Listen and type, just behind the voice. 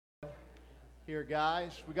here,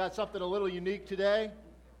 guys. We got something a little unique today.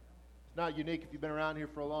 It's not unique if you've been around here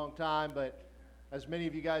for a long time, but as many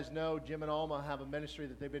of you guys know, Jim and Alma have a ministry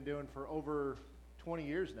that they've been doing for over 20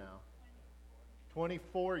 years now.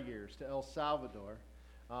 24 years to El Salvador.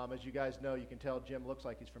 As you guys know, you can tell Jim looks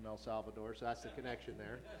like he's from El Salvador, so that's the connection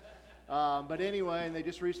there. But anyway, and they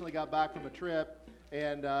just recently got back from a trip,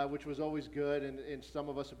 and which was always good, and some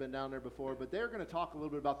of us have been down there before. But they're going to talk a little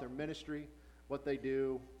bit about their ministry, what they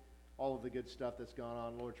do, all of the good stuff that's gone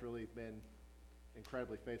on. Lord's really been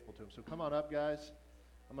incredibly faithful to them. So come on up, guys.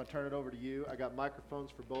 I'm going to turn it over to you. I got microphones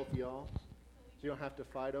for both of y'all, so you don't have to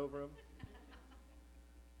fight over them.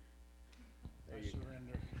 There you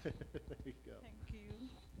surrender. there you go. Thank you.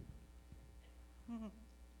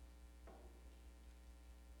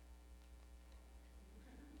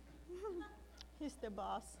 He's the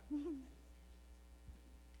boss.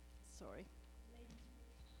 Sorry.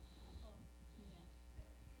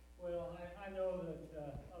 Well, I know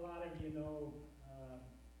that a lot of you know.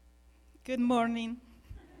 Good morning.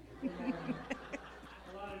 A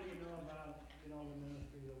lot of you know about the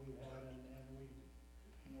ministry that we've had, and we've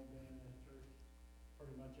been in this church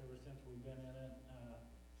pretty much ever since we've been in it.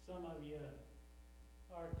 Some of you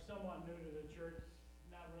are somewhat new to the church,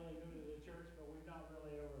 not really new to the church, but we've not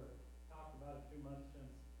really ever talked about it too much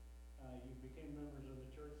since you became members of the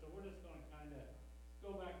church. So we're just going to kind of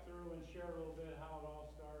go back through and share a little bit how it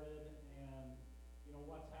all started and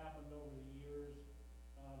what's happened over the years.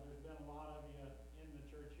 There's been a lot of you in the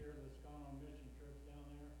church here that's gone on mission trips down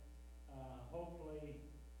there. Hopefully,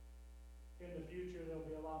 in the future, there'll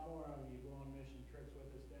be a lot more of you go on mission trips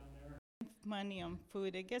with us down there. Money on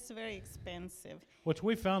food, it gets very expensive. Which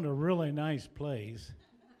we found a really nice place.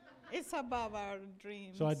 It's above our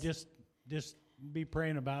dreams. So I just be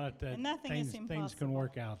praying about it that things can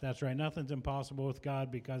work out. That's right. Nothing's impossible with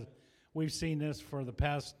God, because we've seen this for the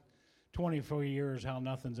past 24 years, how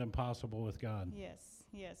nothing's impossible with God.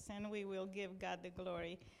 Yes, and we will give God the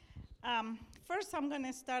glory. First, I'm going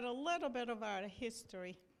to start a little bit of our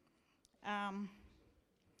history.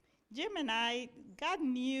 Jim and I, God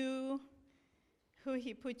knew who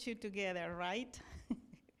He put you together, right?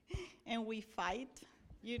 And we fight.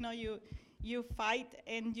 You fight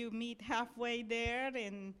and you meet halfway there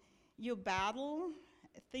and you battle.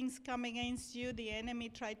 Things come against you. The enemy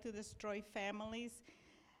tried to destroy families.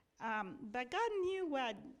 But God knew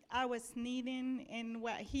what I was needing and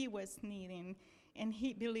what He was needing. And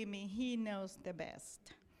believe me, He knows the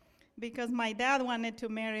best. Because my dad wanted to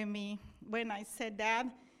marry me. When I said,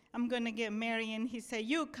 Dad, I'm going to get married, and he said,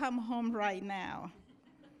 you come home right now.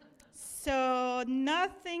 So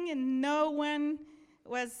nothing and no one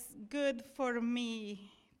was good for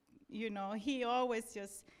me. He always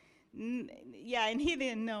just, and he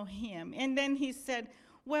didn't know him. And then he said,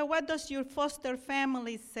 well, what does your foster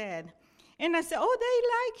family said? And I said, oh, they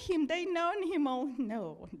like him. They known him. Oh,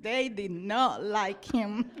 no, they did not like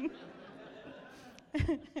him.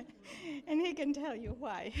 And he can tell you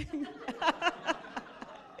why.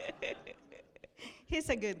 He's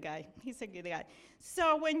a good guy.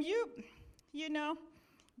 So when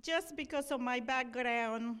just because of my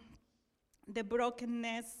background, the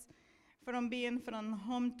brokenness from being from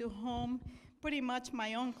home to home, pretty much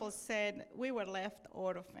my uncle said we were left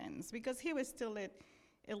orphans, because he was still a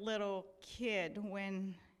little kid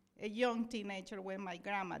a young teenager when my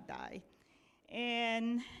grandma died.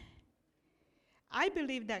 And I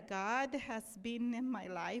believe that God has been in my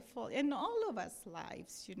life, in all of us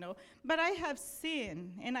lives, But I have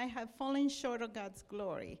sinned, and I have fallen short of God's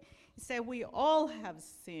glory. He said we all have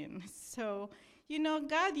sinned. So,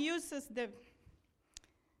 God uses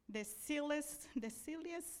the silliest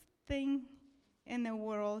thing in the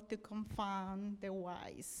world to confound the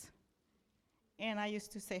wise. And I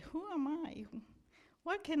used to say, who am I?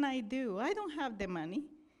 What can I do? I don't have the money.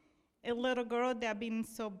 A little girl that been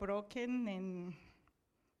so broken and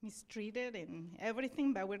mistreated and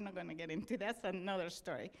everything, but we're not going to get into that. That's another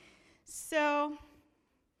story. So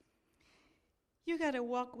you got to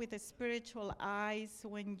walk with the spiritual eyes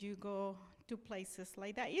when you go to places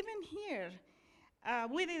like that. Even here,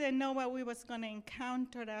 we didn't know what we was going to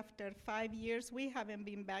encounter after 5 years. We haven't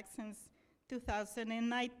been back since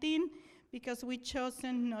 2019 because we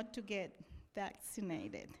chosen not to get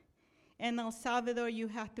vaccinated. In El Salvador, you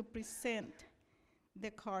have to present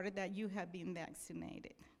the card that you have been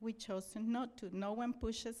vaccinated. We chose not to. No one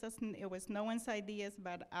pushes us. It was no one's ideas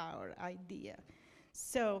but our idea.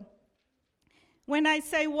 So when I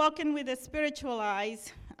say walking with the spiritual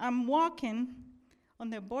eyes, I'm walking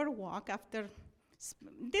on the boardwalk after.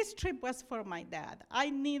 This trip was for my dad.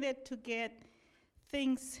 I needed to get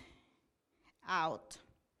things out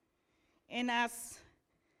and ask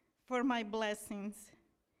for my blessings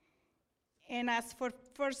and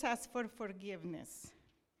first ask for forgiveness.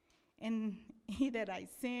 And either I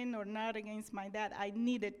sinned or not against my dad, I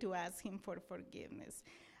needed to ask him for forgiveness.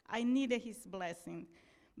 I needed his blessing.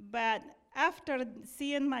 But after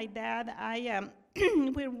seeing my dad,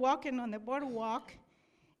 we were walking on the boardwalk,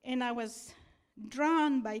 and I was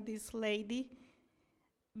drawn by this lady.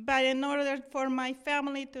 But in order for my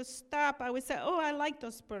family to stop, I would say, oh, I like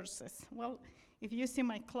those purses. Well, if you see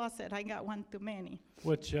my closet, I got one too many.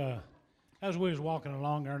 Which, as we was walking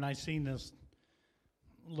along there, and I seen this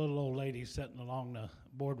little old lady sitting along the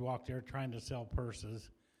boardwalk there trying to sell purses,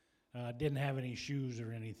 didn't have any shoes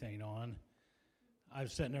or anything on. I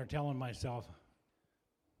was sitting there telling myself,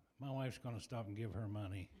 my wife's going to stop and give her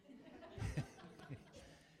money.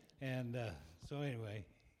 And so anyway.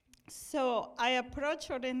 So I approached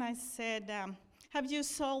her and I said, have you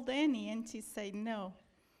sold any? And she said, no.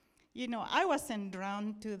 You know, I wasn't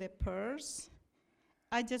drawn to the purse.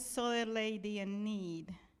 I just saw a lady in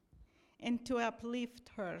need and to uplift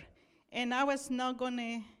her. And I was not going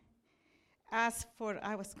to ask for,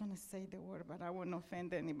 I was going to say the word, but I won't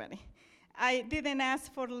offend anybody. I didn't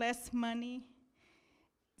ask for less money.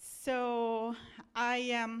 So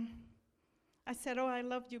I said, oh, I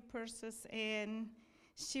love your purses. And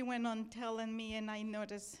she went on telling me, and I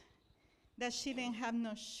noticed that she didn't have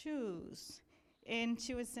no shoes. And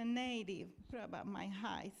she was a native, probably about my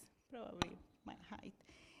height.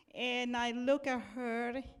 And I look at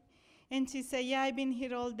her, and she said, yeah, I've been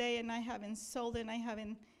here all day, and I haven't sold, and I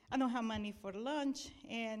don't have money for lunch.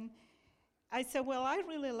 And I said, well, I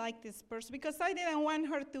really like this purse, because I didn't want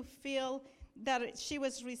her to feel that she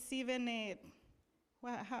was receiving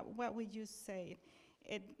what would you say?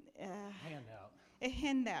 Handout. A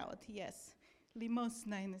handout, yes.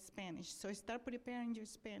 Limosna in Spanish. So start preparing your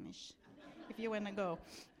Spanish if you want to go.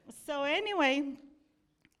 So anyway,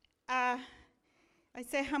 I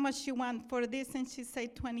said, how much you want for this? And she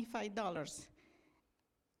said, $25.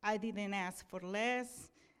 I didn't ask for less.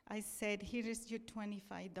 I said, here is your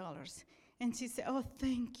 $25. And she said, oh,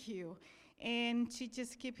 thank you. And she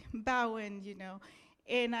just kept bowing, you know.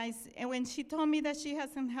 And when she told me that she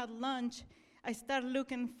hasn't had lunch, I started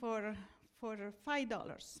looking for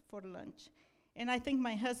 $5 for lunch. And I think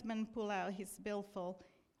my husband pulled out his billfold,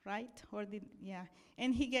 right?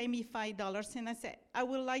 And he gave me $5. And I said, I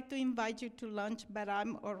would like to invite you to lunch, but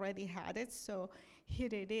I'm already had it, so here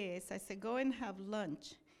it is. I said, go and have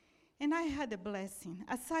lunch. And I had a blessing.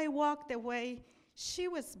 As I walked away, she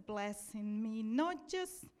was blessing me, not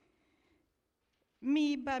just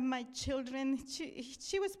me, but my children.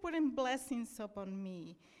 She was putting blessings upon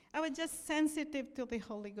me. I was just sensitive to the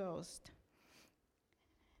Holy Ghost.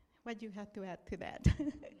 What do you have to add to that?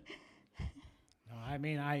 No, I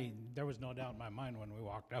mean, there was no doubt in my mind when we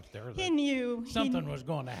walked up there He that knew. something was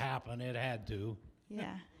going to happen. It had to.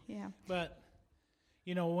 Yeah, yeah. But,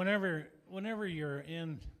 you know, whenever you're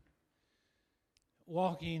in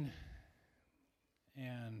walking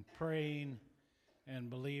and praying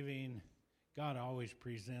and believing, God always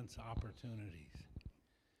presents opportunities.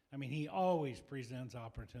 I mean, he always presents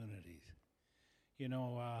opportunities. You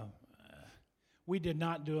know, we did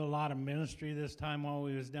not do a lot of ministry this time while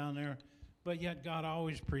we was down there, but yet God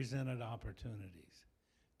always presented opportunities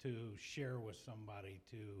to share with somebody,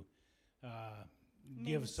 to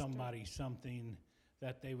give somebody something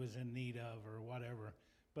that they was in need of or whatever.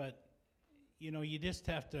 But, you know, you just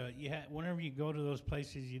have to, whenever you go to those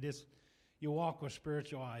places, you walk with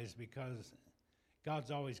spiritual eyes, because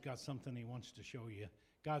God's always got something he wants to show you.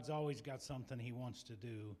 God's always got something he wants to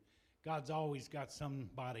do. God's always got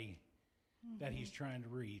somebody that he's trying to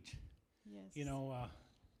reach. Yes. You know,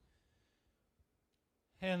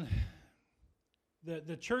 and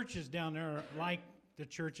the churches down there, like the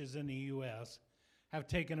churches in the U.S., have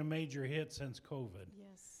taken a major hit since COVID.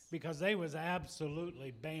 Yes. Because they was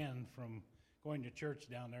absolutely banned from going to church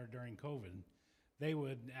down there during COVID. They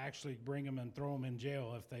would actually bring them and throw them in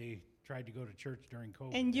jail if they tried to go to church during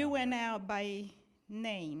COVID. And you went out by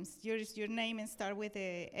names. Your name and start with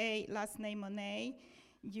a last name on A.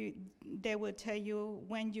 They will tell you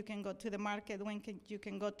when you can go to the market, when you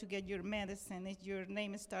can go to get your medicine. If your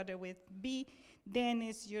name started with B, then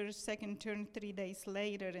it's your second turn 3 days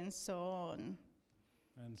later, and so on.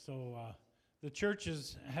 And so the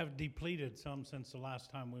churches have depleted some since the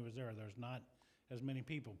last time we was there. There's not as many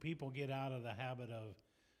people. People get out of the habit of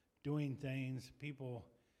doing things. People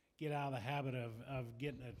get out of the habit of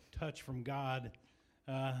getting a touch from God.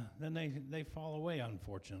 Then they fall away,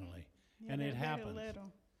 unfortunately. Yeah, And it happens.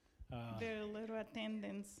 Very little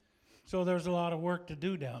attendance. So there's a lot of work to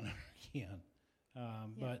do down there again.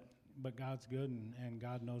 But God's good, and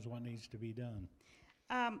God knows what needs to be done.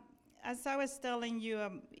 as I was telling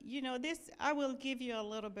you, this, I will give you a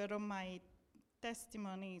little bit of my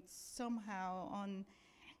testimony somehow on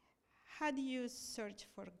how do you search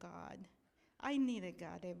for God. I needed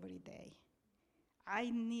God every day.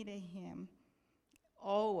 I needed him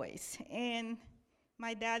always. And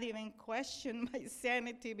my dad even questioned my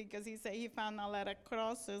sanity because he said he found a lot of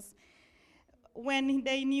crosses. When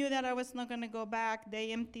they knew that I was not going to go back,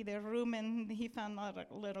 they emptied the room, and he found a lot of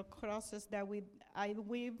little crosses that I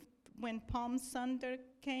weaved. When Palm Sunday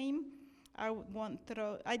came,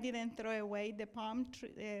 I didn't throw away the palm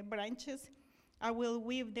branches. I will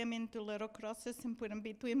weave them into little crosses and put them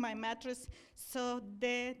between my mattress so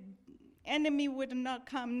the enemy would not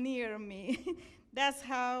come near me. That's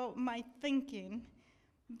how my thinking.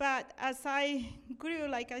 But as I grew,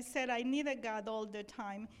 like I said, I needed God all the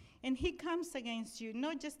time. And he comes against you,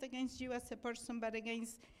 not just against you as a person, but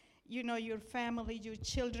against, your family, your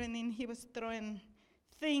children. And he was throwing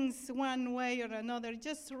things one way or another,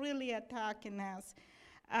 just really attacking us.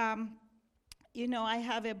 I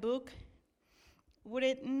have a book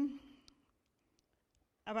written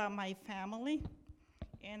about my family.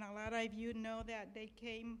 And a lot of you know that they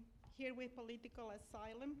came here with political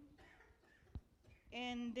asylum.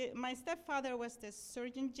 And my stepfather was the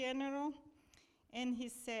Surgeon General, and he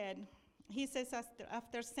says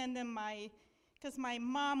after sending because my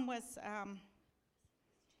mom was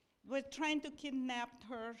trying to kidnap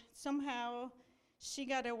her. Somehow she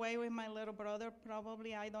got away with my little brother,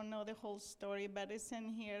 probably. I don't know the whole story, but it's in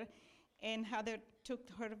here, and how they took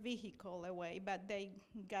her vehicle away, but they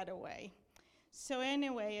got away. So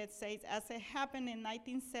anyway, it says, as it happened in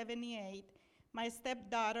 1978, my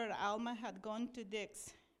stepdaughter, Alma, had gone to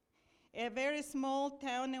Dix, a very small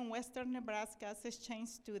town in western Nebraska, as an exchange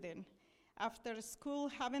student. After school,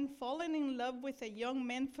 having fallen in love with a young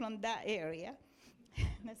man from that area,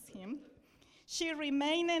 that's him, she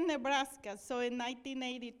remained in Nebraska. So in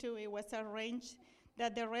 1982, it was arranged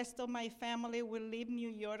that the rest of my family would leave New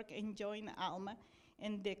York and join Alma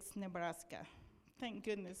in Dix, Nebraska. Thank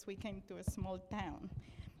goodness we came to a small town.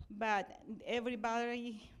 But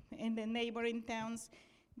everybody in the neighboring towns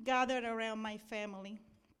gathered around my family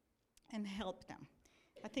and helped them.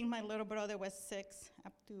 I think my little brother was 6,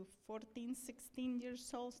 up to 14, 16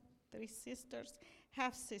 years old, 3 sisters,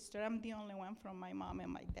 half sister. I'm the only one from my mom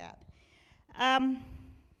and my dad.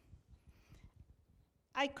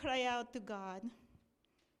 I cry out to God.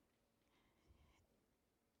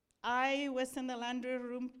 I was in the laundry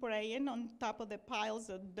room praying on top of the piles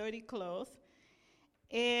of dirty clothes,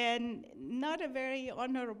 and not a very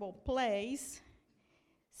honorable place.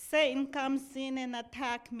 Satan comes in and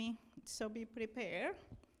attacks me, so be prepared.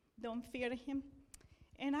 Don't fear him.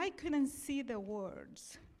 And I couldn't see the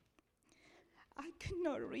words. I could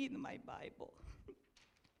not read my Bible.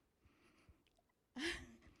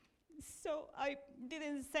 So I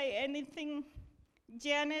didn't say anything.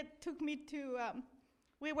 Janet took me to,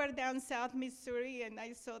 we were down South Missouri, and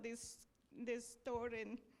I saw this store,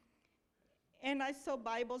 and I saw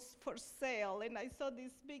Bibles for sale, and I saw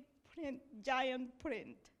this big print, giant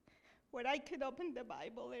print, where I could open the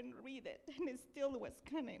Bible and read it, and it still was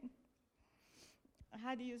coming.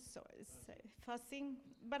 How do you say fussing?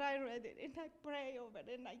 But I read it, and I prayed over it,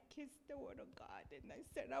 and I kissed the Word of God, and I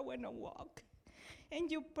said, I want to walk in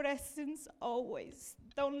your presence always.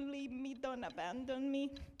 Don't leave me, don't abandon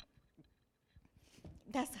me.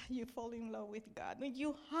 That's how you fall in love with God. When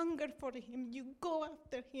you hunger for him, you go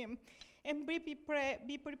after him, and be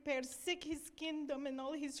prepared, seek his kingdom and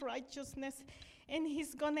all his righteousness, and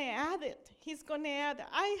he's going to add it. He's going to add it.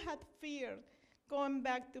 I had fear going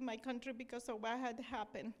back to my country because of what had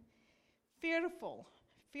happened. Fearful.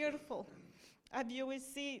 As you will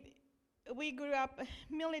see, we grew up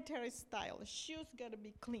military style. Shoes got to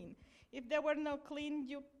be clean. If they were not clean,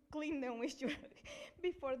 you clean them with your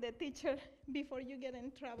before you get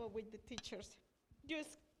in trouble with the teachers. Your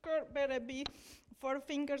skirt better be 4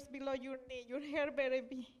 fingers below your knee. Your hair better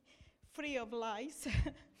be free of lice.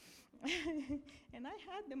 And I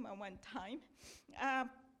had them at one time.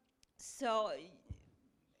 So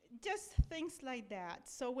just things like that.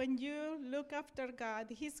 So when you look after God,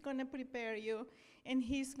 he's going to prepare you, and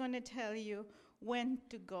he's going to tell you when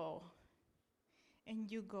to go.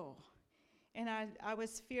 And you go. And I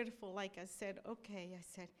was fearful, like I said, okay, I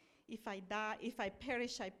said, if I die, if I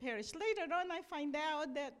perish, I perish. Later on, I find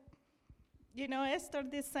out that, Esther,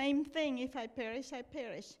 the same thing. If I perish, I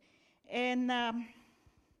perish. And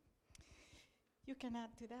you can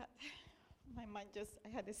add to that. My mind I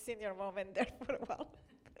had a senior moment there for a while.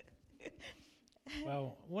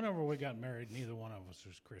 Well, whenever we got married, neither one of us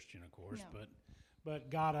was Christian, of course, No. but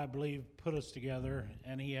God, I believe, put us together,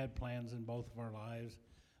 and he had plans in both of our lives.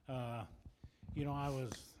 I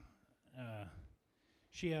was,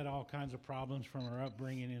 she had all kinds of problems from her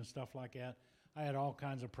upbringing and stuff like that. I had all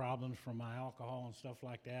kinds of problems from my alcohol and stuff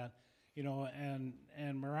like that,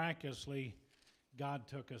 and miraculously, God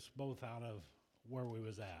took us both out of where we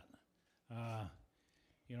was at.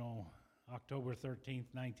 October 13th,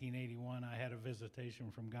 1981, I had a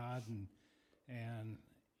visitation from God, and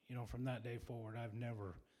from that day forward, I've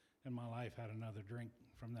never in my life had another drink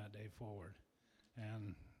from that day forward.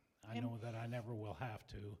 And I know that I never will have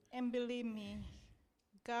to. And believe me,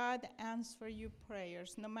 God answers your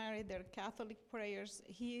prayers, no matter they're Catholic prayers.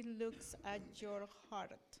 He looks at your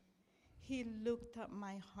heart. He looked at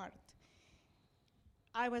my heart.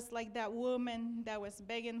 I was like that woman that was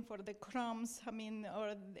begging for the crumbs,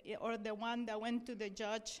 or the one that went to the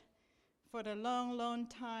judge for a long, long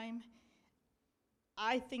time.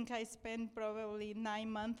 I think I spent probably 9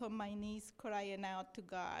 months on my knees crying out to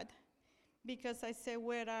God, because I said,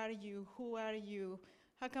 where are you? Who are you?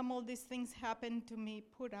 How come all these things happen to me?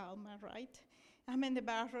 Poor Alma, right? I'm in the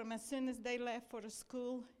bathroom as soon as they left for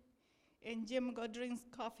school, and Jim go drinks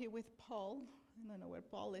coffee with Paul. I don't know where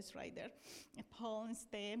Paul is, right there. And Paul and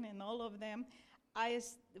Stan and all of them. I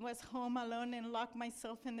was home alone and locked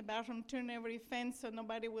myself in the bathroom, turned every fence so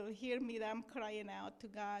nobody will hear me that I'm crying out to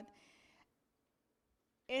God.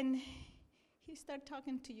 And he started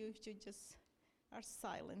talking to you if you just are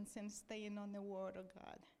silent and staying on the word of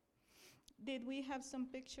God. Did we have some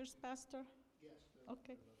pictures, Pastor? Yes.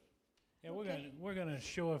 Okay. Yeah, Okay. we're gonna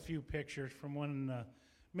show a few pictures from when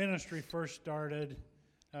ministry first started.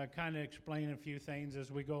 Kind of explain a few things as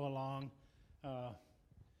we go along.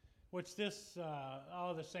 What's this?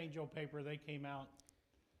 The St. Joe paper, they came out.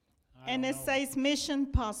 And it says Mission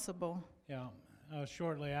Possible. Yeah.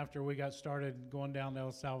 Shortly after we got started going down to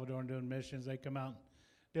El Salvador and doing missions, they come out,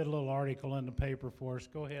 did a little article in the paper for us.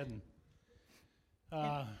 Go ahead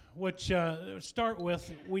and start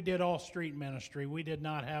with, we did all street ministry. We did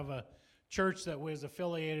not have a church that was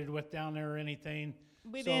affiliated with down there or anything.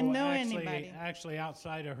 We didn't know anybody. Actually,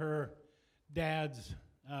 outside of her dad's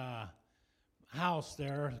house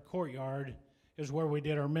there, the courtyard, is where we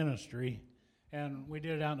did our ministry. And we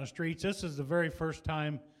did it out in the streets. This is the very first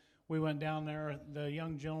time we went down there. The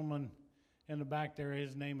young gentleman in the back there,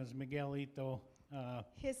 his name is Miguelito.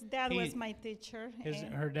 His dad was my teacher.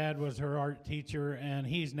 Her dad was her art teacher, and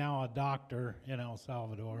he's now a doctor in El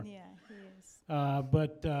Salvador. Yeah, he is.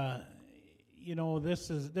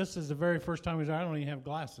 This is the very first time I don't even have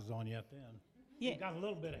glasses on yet then. Yeah. Got a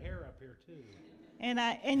little bit of hair up here too.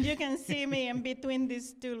 And you can see me in between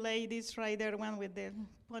these two ladies right there, one with the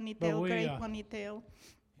ponytail, gray ponytail.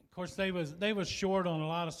 Of course, they was short on a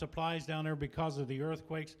lot of supplies down there because of the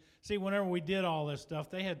earthquakes. See, whenever we did all this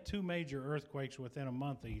stuff, they had 2 major earthquakes within a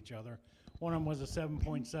month of each other. One of them was a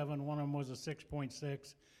 7.7, one of them was a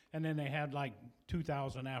 6.6, and then they had like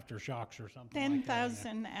 2,000 aftershocks or something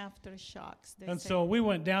 10,000 aftershocks. And so we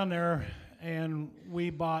went down there and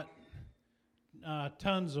we bought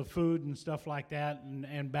tons of food and stuff like that,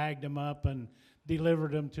 and bagged them up and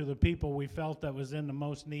delivered them to the people we felt that was in the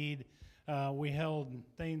most need. We held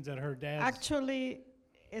things at her dad's. Actually,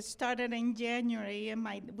 it started in January, and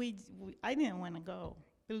I didn't want to go.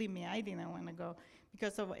 Believe me, I didn't want to go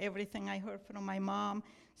because of everything I heard from my mom.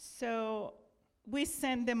 So we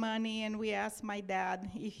sent the money, and we asked my dad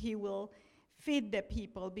if he will feed the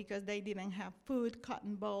people because they didn't have food,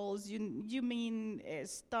 cotton balls. You mean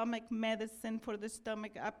stomach medicine for the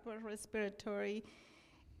stomach, upper respiratory.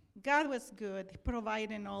 God was good,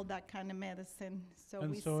 providing all that kind of medicine, so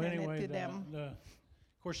we sent it to them.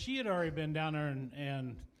 Of course, she had already been down there,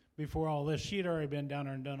 and before all this, she had already been down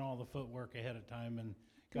there and done all the footwork ahead of time and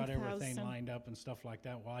got everything lined up and stuff like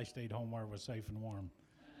that while I stayed home where it was safe and warm.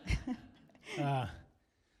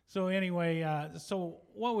 So anyway, so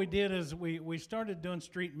what we did is we started doing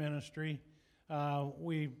street ministry.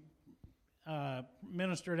 We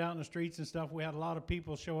ministered out in the streets and stuff. We had a lot of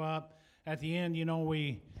people show up. At the end,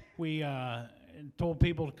 we told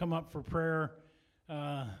people to come up for prayer.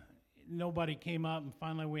 Nobody came up, and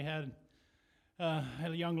finally we had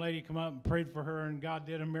a young lady come up and prayed for her, and God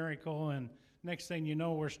did a miracle. And next thing you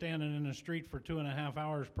know, we're standing in the street for 2.5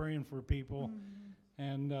 hours praying for people.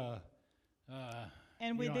 Mm-hmm.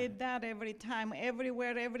 And we did that every time,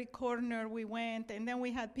 everywhere, every corner we went. And then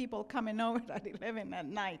we had people coming over at 11 at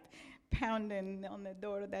night, pounding on the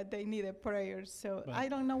door that they needed prayers. So I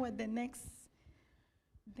don't know what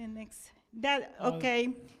okay,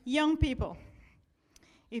 young people,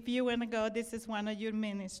 if you want to go, this is one of your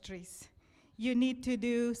ministries. You need to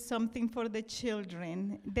do something for the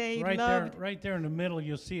children. Right there in the middle,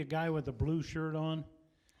 you'll see a guy with a blue shirt on.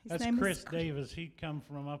 That's Chris Davis. He come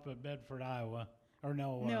from up at Bedford, Iowa. or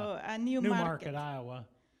no, No, a New Newmarket, Iowa.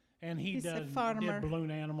 And he He's a did farmer.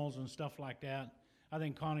 balloon animals and stuff like that. I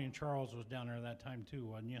think Connie and Charles was down there at that time too,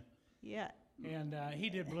 wasn't you? Yeah. And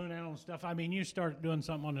he did balloon animal stuff. I mean, you start doing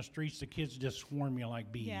something on the streets, the kids just swarm you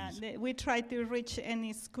like bees. Yeah, we try to reach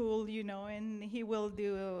any school, and he will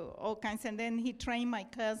do all kinds. And then he trained my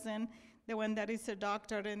cousin, the one that is a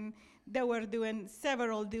doctor, and they were doing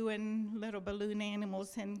little balloon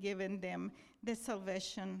animals and giving them the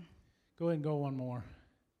salvation. Go ahead and go one more.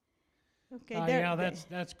 Okay. Yeah,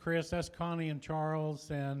 that's Chris. That's Connie and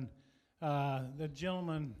Charles, and the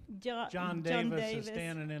gentleman John Davis is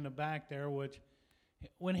standing in the back there. Which,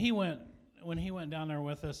 when he went down there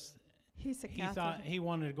with us, he's a he Catholic. thought he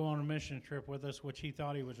wanted to go on a mission trip with us, which he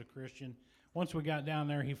thought he was a Christian. Once we got down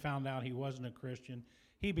there, he found out he wasn't a Christian.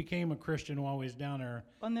 He became a Christian while he was down there.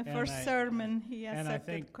 On the first sermon, he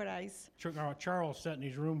accepted Christ. Charles sat in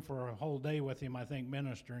his room for a whole day with him, I think,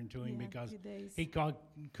 ministering to him because 2 days. he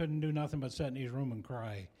couldn't do nothing but sit in his room and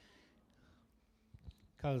cry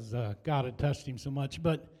because God had touched him so much.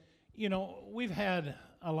 But, we've had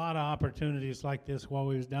a lot of opportunities like this while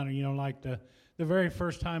we was down there. Like the very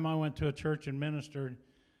first time I went to a church and ministered,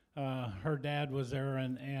 her dad was there,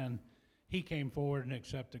 and he came forward and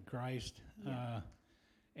accepted Christ. Yeah.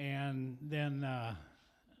 And then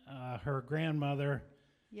her grandmother,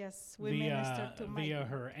 Yes, we ministered to my via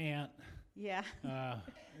her aunt. Yeah.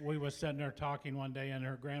 We was sitting there talking one day, and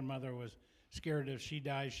her grandmother was scared if she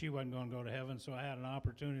died, she wasn't going to go to heaven. So I had an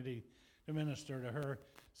opportunity to minister to her.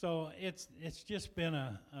 So it's just been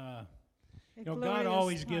God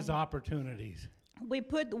always gives opportunities. We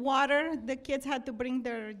put water. The kids had to bring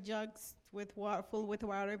their jugs full with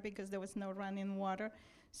water because there was no running water.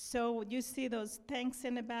 So you see those tanks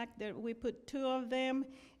in the back there. We put 2 of them,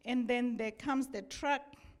 and then there comes the truck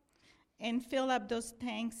and fill up those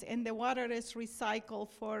tanks, and the water is recycled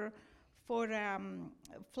for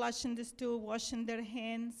flushing the stool, washing their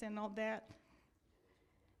hands, and all that.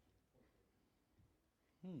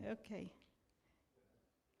 Okay.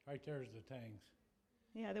 Right there's the tanks.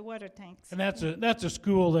 Yeah, the water tanks. And that's a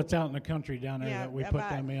school that's out in the country down there that we put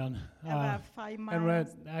about- them in. About 5 And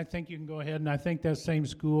miles. I think you can go ahead, and I think that same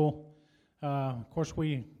school, of course,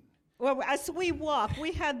 Well, as we walk,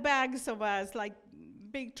 we had bags of us, like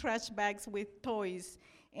big trash bags with toys.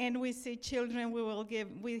 And we see children,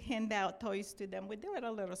 we hand out toys to them. They were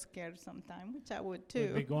a little scared sometimes, which I would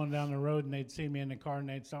we'd be too. going down the road, and they'd see me in the car, and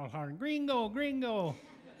they'd start hollering, "Gringo, gringo."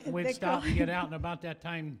 And we'd They stop call- and get out, and about that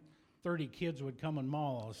time, 30 kids would come and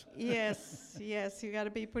maul us. Yes, you got to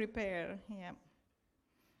be prepared. Yeah.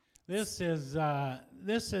 This is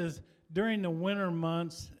during the winter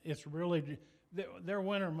months. It's really their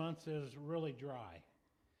winter months is really dry.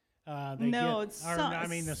 The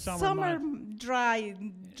summer months dry.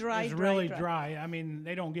 is really dry. I mean,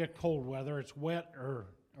 they don't get cold weather. It's wet or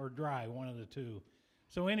dry, one of the two.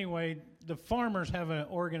 So anyway, the farmers have an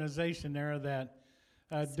organization there that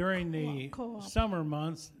during the co-op. summer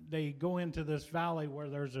months, they go into this valley where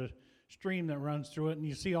there's a stream that runs through it, and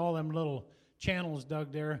you see all them little channels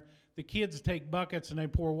dug there. The kids take buckets and they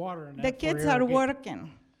pour water in that. The kids are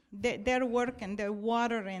working. They're working. They're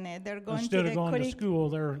watering it. They're going Instead to of going creek. to school,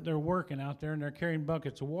 they're working out there, and they're carrying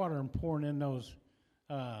buckets of water and pouring in those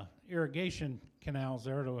irrigation canals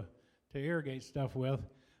there to irrigate stuff with.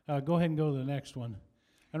 Go ahead and go to the next one.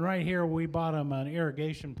 And right here, we bought them an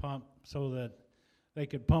irrigation pump so that they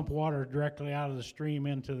could pump water directly out of the stream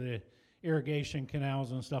into the irrigation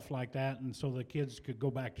canals and stuff like that, and so the kids could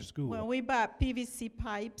go back to school. Well, we bought PVC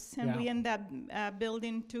pipes, and Yeah. we ended up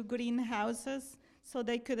building 2 greenhouses so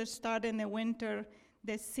they could start in the winter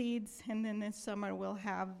the seeds, and then in the summer we'll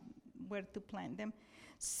have where to plant them.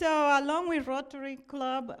 So along with Rotary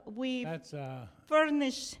Club, we That's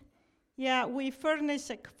furnish a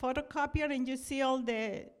photocopier, and you see all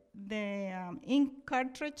the ink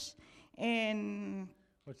cartridge. And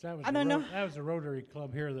which that was I don't know. That was the Rotary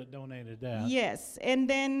Club here that donated that. yes, and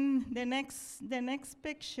then the next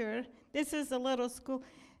picture. This is a little school.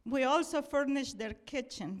 We also furnished their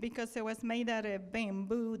kitchen because it was made out of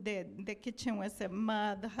bamboo. The kitchen was a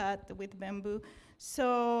mud hut with bamboo.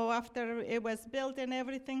 So after it was built and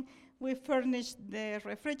everything, we furnished the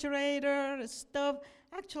refrigerator, stove.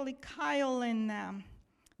 Actually, Kyle and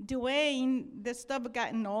Dwayne, the stove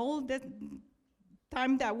gotten old. The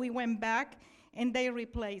time that we went back, and they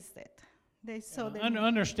replaced it.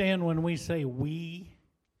 Understand when we say we,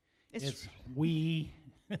 it's we.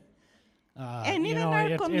 And even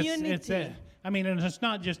our community. And it's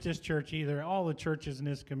not just this church either. All the churches in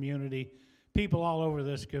this community, people all over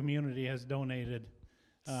this community has donated.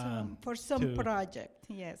 For some to- project,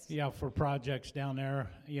 yes. Yeah, for projects down there.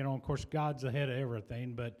 Of course, God's ahead of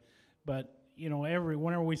everything, but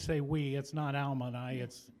whenever we say we, it's not Alma and I,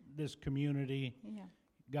 it's this community, Yeah.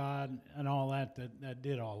 God, and all that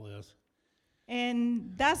did all this.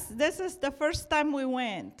 And this is the first time we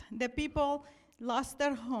went. The people lost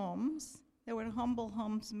their homes. They were humble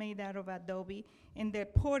homes made out of adobe, and the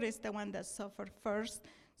poor is the one that suffered first.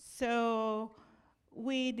 So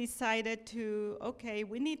we decided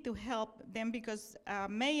we need to help them because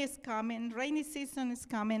May is coming, rainy season is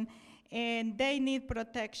coming, and they need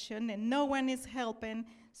protection, and no one is helping.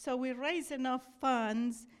 So we raised enough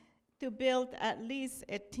funds to build at least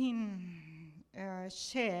a tin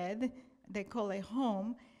shed, they call a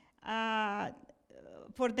home,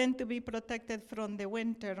 for them to be protected from the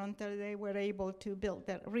winter until they were able to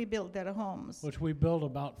rebuild their homes. Which we built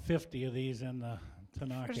about 50 of these in the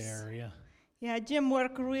Tanaka area. Yeah, Jim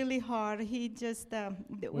worked really hard. He just,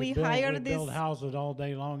 we hired this. build houses all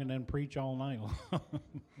day long and then preach all night long.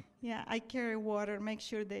 Yeah, I carry water, make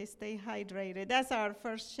sure they stay hydrated. That's our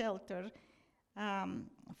first shelter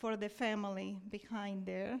for the family behind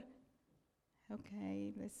there.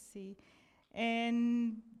 Okay, let's see.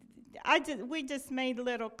 And we just made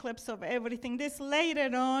little clips of everything. This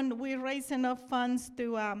later on, we raised enough funds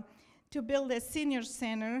to build a senior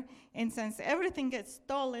center. And since everything gets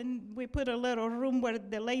stolen, we put a little room where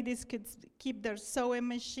the ladies could keep their sewing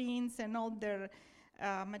machines and all their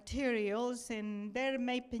materials. And they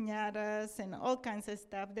made piñatas and all kinds of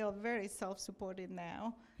stuff. They're very self-supported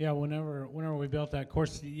now. Yeah, whenever we built that, of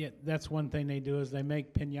course, that's one thing they do is they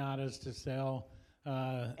make piñatas to sell.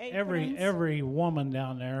 Every woman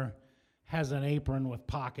down there has an apron with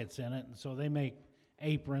pockets in it, and so they make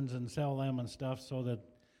aprons and sell them and stuff so that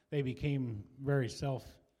they became very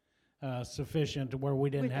self-sufficient to where we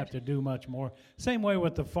didn't have to do much more. Same way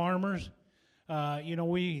with the farmers.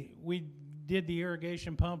 We did the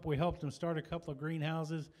irrigation pump. We helped them start a couple of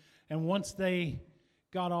greenhouses, and once they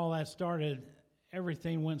got all that started,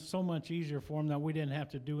 everything went so much easier for them that we didn't have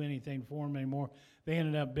to do anything for them anymore. They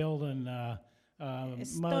ended up building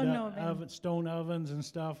stone ovens and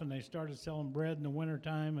stuff, and they started selling bread in the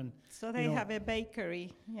wintertime. And so they have a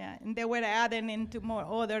bakery, yeah, and they were adding into more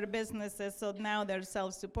other businesses, so now they're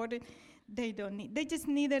self-supported. They just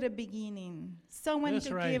needed a beginning. Someone this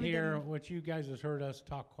to right give here, them. which you guys have heard us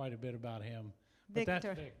talk quite a bit about him. Victor. But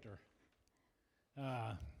that's Victor.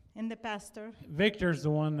 And the pastor. Victor's the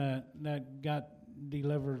one that got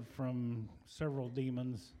delivered from several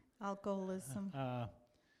demons. Alcoholism.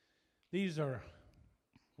 These are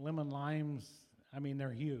lemon limes. I mean,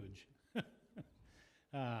 they're huge.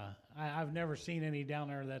 I've never seen any down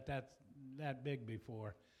there that's that big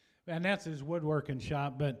before. And that's his woodworking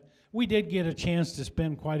shop. But we did get a chance to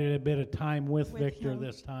spend quite a bit of time with Victor him.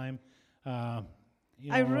 this time.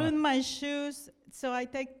 I ruined my shoes, so I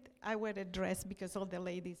wear a dress because all the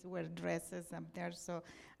ladies wear dresses up there, so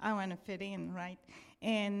I want to fit in, right?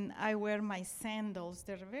 And I wear my sandals.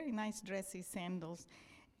 They're very nice, dressy sandals.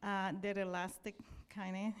 They're elastic,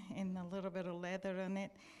 kind of, and a little bit of leather on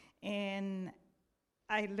it. And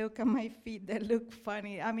I look at my feet, they look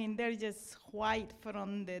funny. I mean, they're just white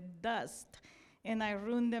from the dust. And I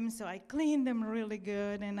ruined them, so I clean them really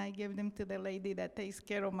good, and I give them to the lady that takes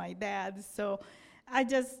care of my dad. So I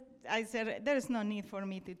said, there's no need for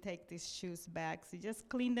me to take these shoes back. So just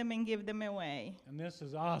clean them and give them away. And this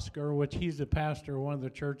is Oscar, which he's the pastor of one of the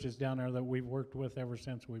churches down there that we've worked with ever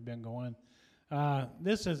since we've been going.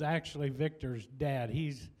 This is actually Victor's dad.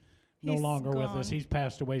 He's no longer with us. He's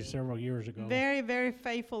passed away several years ago. Very, very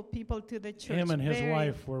faithful people to the church. Him and his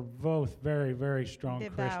wife were both very, very strong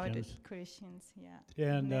devout Christians. Yeah.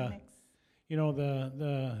 And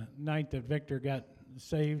the night that Victor got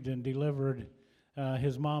saved and delivered,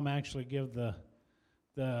 his mom actually gave the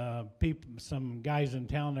people, some guys in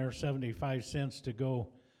town there, 75 cents to go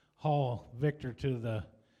haul Victor to the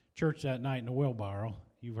church that night in a wheelbarrow.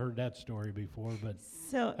 You've heard that story before, but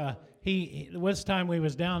so this time we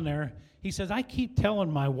was down there, he says, I keep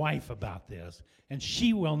telling my wife about this, and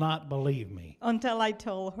she will not believe me. Until I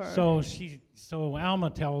told her. So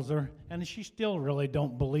Alma tells her, and she still really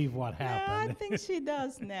don't believe what happened. Yeah, I think she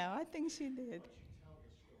does now. I think she did.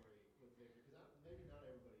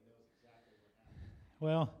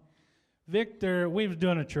 Well, Victor, we was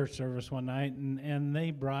doing a church service one night, and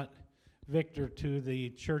they brought Victor to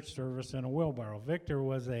the church service in a wheelbarrow. Victor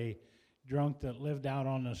was a drunk that lived out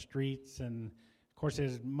on the streets, and of course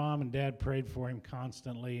his mom and dad prayed for him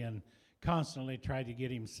constantly and constantly tried to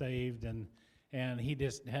get him saved, and he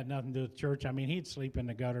just had nothing to do with church. I mean, he'd sleep in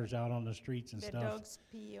the gutters out on the streets and the stuff. Dogs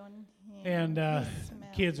pee on him. And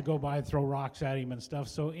kids would go by and throw rocks at him and stuff.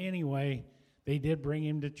 So anyway, they did bring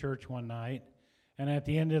him to church one night, and at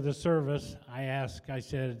the end of the service, I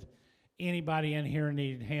said, anybody in here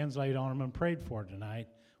need hands laid on them and prayed for tonight.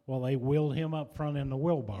 Well, they wheeled him up front in the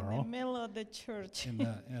wheelbarrow. In the middle of the church. in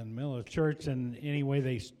the middle of church, and anyway,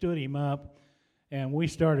 they stood him up, and we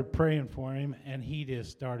started praying for him, and he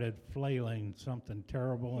just started flailing something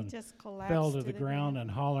terrible, He and just collapsed fell to the ground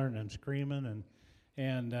and hollering and screaming,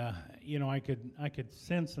 and you know, I could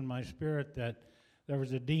sense in my spirit that there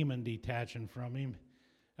was a demon detaching from him,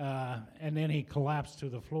 and then he collapsed to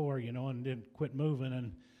the floor, you know, and didn't quit moving,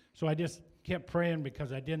 and so I just kept praying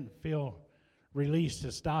because I didn't feel released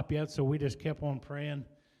to stop yet, so we just kept on praying,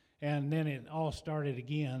 and then it all started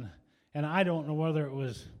again, and I don't know whether it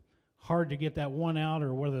was hard to get that one out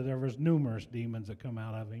or whether there was numerous demons that come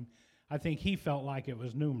out of him. I think he felt like it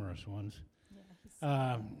was numerous ones.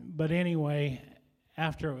 Yeah, But anyway,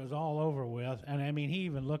 after it was all over with, and I mean, he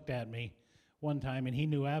even looked at me one time, and he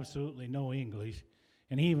knew absolutely no English,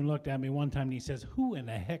 and he even looked at me one time, and he says, "Who in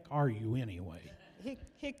the heck are you anyway?"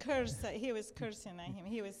 he cursed. He was cursing at him.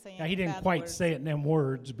 He was saying Yeah, he didn't bad quite words. say it in them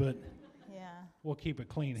words, but Yeah. we'll keep it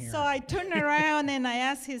clean here. So I turned around and I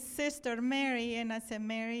asked his sister, Mary, and I said,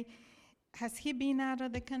 Mary, has he been out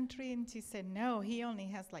of the country? And she said, no, he only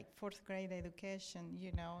has like 4th grade education,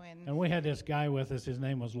 you know. And we had this guy with us. His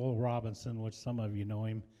name was Lowell Robinson, which some of you know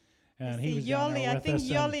him. And he was down there I with think us,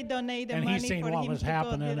 Yoli donated and money he seen for what him was to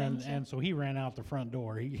happening, go, and so he ran out the front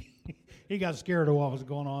door. He got scared of what was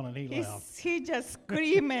going on, and he left. He just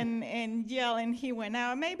screamed and yelled, and he went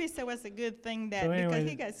out. Maybe it was a good thing that So because anyway,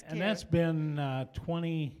 he got scared. and that's been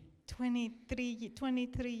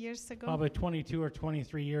 23 years ago. probably 22 or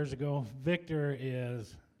 23 years ago. Victor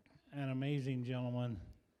is an amazing gentleman.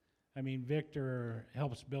 I mean, Victor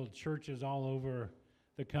helps build churches all over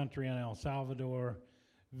the country in El Salvador.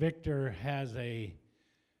 Victor has a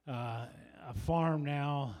farm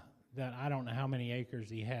now that I don't know how many acres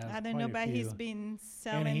he has. I don't quite know, a but few. he's been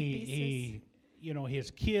selling And pieces. he, you know, his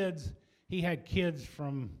kids, he had kids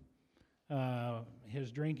from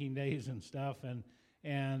his drinking days and stuff, and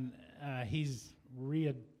he's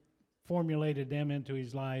reformulated them into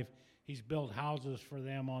his life. He's built houses for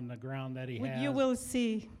them on the ground that he has. You will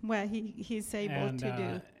see what he's able to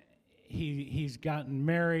do. He's gotten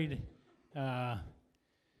married. Of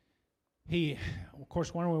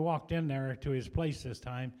course, when we walked in there to his place this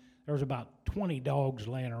time, there was about 20 dogs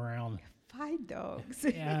laying around. 5 dogs.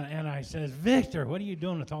 and I says, Victor, what are you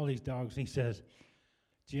doing with all these dogs? He says,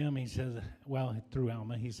 Jim, he says, well, through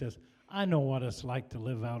Alma, he says, I know what it's like to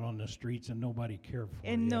live out on the streets and nobody care for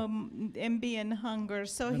and you. and be in hunger.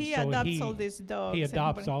 So And he so adopts all these dogs. He and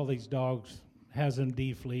adopts all these dogs, has them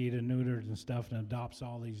defleed and neutered and stuff, and adopts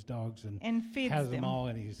all these dogs and feeds has them. them all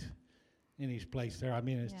in his place there. I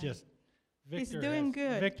mean, it's Yeah. just He's Victor doing has,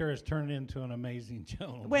 good. Victor has turned into an amazing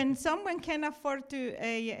gentleman. When someone can afford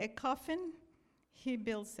a coffin, he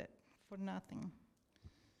builds it for nothing.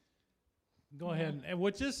 Go ahead. And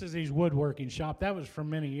which this is his woodworking shop. That was from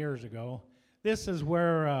many years ago. This is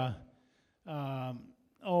where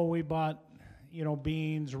we bought, you know,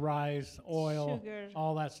 beans, rice, oil, Sugar.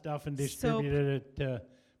 all that stuff, and Soap. distributed it to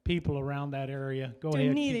people around that area. Go To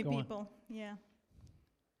ahead, needy keep going. people, yeah.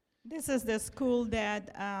 This is the school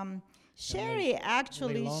that Sherry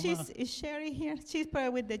actually, Loma? is Sherry here? She's probably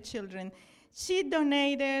with the children. She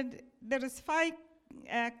donated, there is 5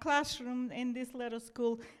 classrooms in this little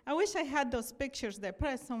school. I wish I had those pictures there,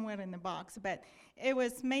 probably somewhere in the box, but it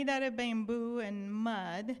was made out of bamboo and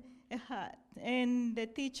mud, a hut. And the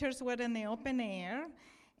teachers were in the open air,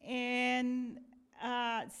 and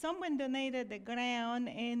someone donated the ground,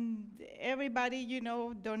 and everybody, you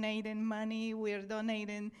know, donating money. We're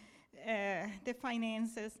donating the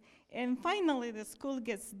finances. And finally, the school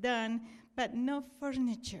gets done, but no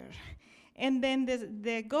furniture. And then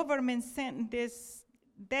the government sent this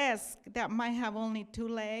desk that might have only 2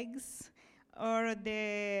 legs, or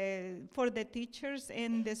for the teachers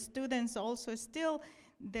and the students also. Still,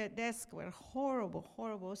 the desks were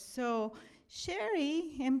horrible. So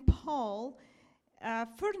Sherry and Paul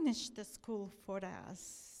furnished the school for us.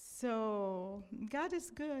 So God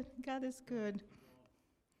is good. God is good.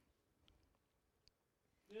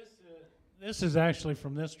 This is actually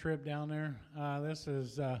from this trip down there. This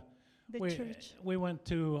is The church. We went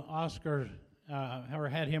to Oscar, or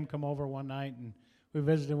had him come over one night, and we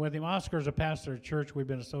visited with him. Oscar's a pastor at church we've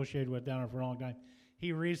been associated with down there for a long time.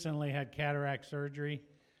 He recently had cataract surgery,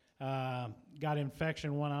 got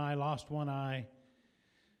infection in one eye, lost one eye.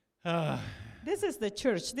 This is the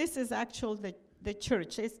church. This is actually the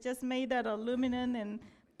church. It's just made out of aluminum and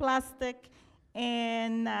plastic,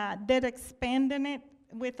 and they're expanding it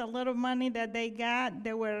with a lot of money that they got.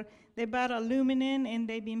 They bought aluminum and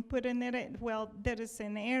they've been putting it. Well, there is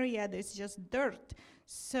an area that's just dirt,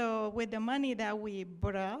 So with the money that we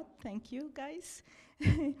brought, thank you guys,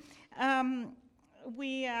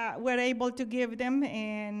 we were able to give them,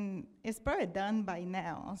 and it's probably done by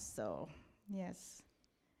now. So yes.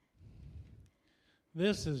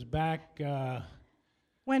 This is back,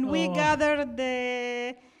 When we gathered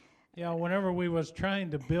the whenever we was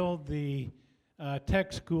trying to build the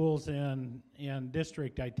tech schools in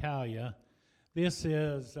District Italia. This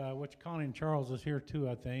is, which Colin and Charles is here too,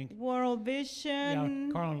 I think. World Vision.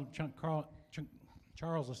 Yeah,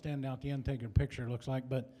 Charles is standing out the end taking a picture, it looks like.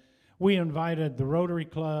 But we invited the Rotary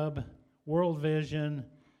Club, World Vision,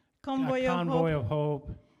 Convoy of Hope,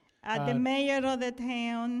 the mayor of the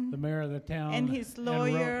town. the mayor of the town, And his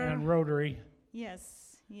lawyer. and Rotary.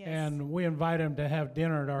 Yes, yes. And we invited them to have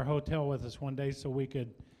dinner at our hotel with us one day so we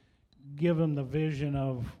could give them the vision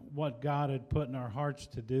of what God had put in our hearts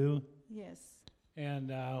to do. Yes.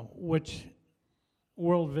 And which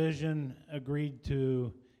World Vision agreed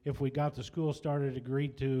to, if we got the school started,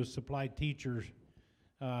 agreed to supply teachers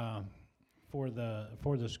for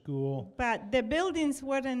the school. But the buildings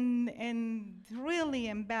were really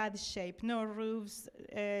in bad shape. No roofs.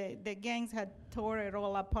 The gangs had tore it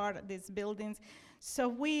all apart, these buildings. So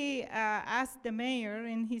we asked the mayor,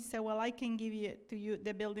 and he said, "Well, I can give you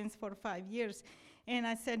the buildings for 5 years." And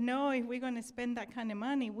I said, "No, if we're going to spend that kind of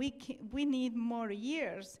money, we need more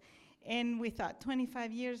years." And we thought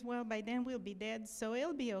 25 years, well, by then we'll be dead, so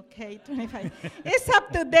it'll be okay, 25. It's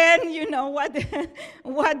up to them,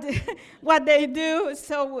 what they do.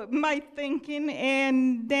 So my thinking,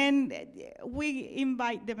 and then we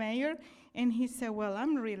invite the mayor, and he said, "Well,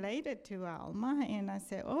 I'm related to Alma." And I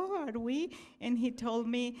said, "Oh, are we?" And he told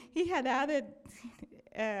me he had added,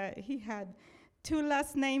 he had 2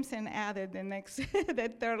 last names and added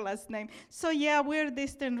the third last name. So yeah, we're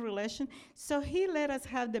distant relation. So he let us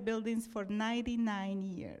have the buildings for 99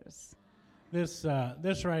 years. This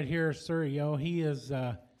right here, Suryo, he is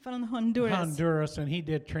From Honduras. Honduras, and he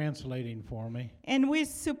did translating for me. And we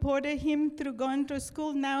supported him through going to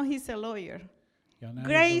school. Now he's a lawyer. Yeah, now he's a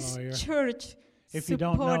Grace lawyer. Church If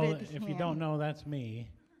supported you him. don't know, that's me.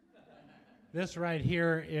 This right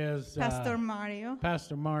here is Pastor Mario.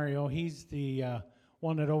 Pastor Mario. He's the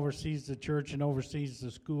one that oversees the church and oversees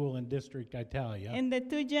the school in District Italia. And the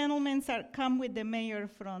 2 gentlemen come with the mayor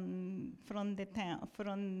from the town.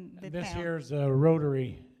 This here's a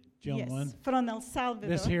Rotary gentleman. Yes, from El Salvador.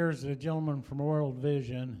 This here's a gentleman from World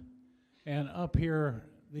Vision. And up here,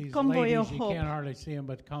 these Convoy ladies, of you Hope. can't hardly see them,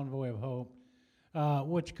 but Convoy of Hope.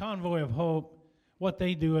 Which Convoy of Hope, what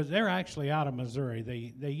they do is they're actually out of Missouri.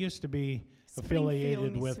 They used to be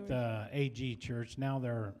affiliated with AG Church. Now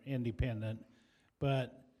they're independent.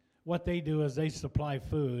 But what they do is they supply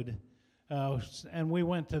food. And we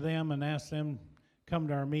went to them and asked them come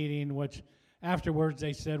to our meeting, which afterwards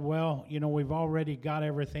they said, "Well, we've already got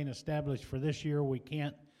everything established for this year. We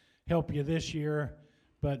can't help you this year,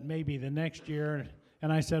 but maybe the next year."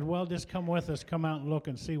 And I said, "Well, just come with us, come out and look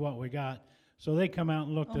and see what we got." So they come out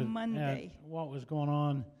and looked at what was going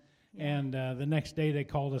on. Yeah. And the next day they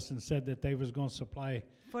called us and said that they was going to supply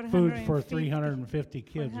food for 350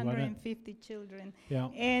 kids, 450 children. Yeah.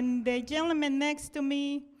 And the gentleman next to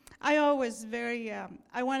me, I always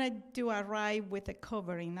I wanted to arrive with a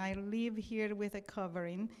covering. I live here with a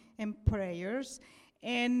covering and prayers.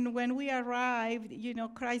 And when we arrived,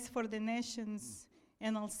 Christ for the Nations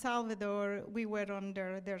in El Salvador, we were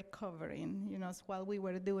under their covering, while we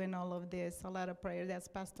were doing all of this, a lot of prayer. That's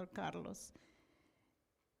Pastor Carlos.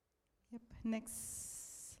 Yep,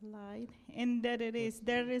 next slide. And there it is.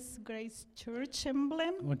 There is Grace Church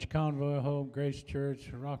emblem. Which Convoy of Hope, Grace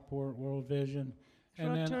Church, RockPort, World Vision. And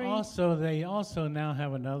Rotary. then they also now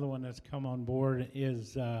have another one that's come on board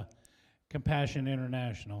is Compassion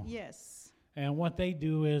International. Yes. And what they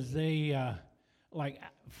do is they, like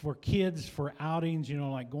for kids, for outings,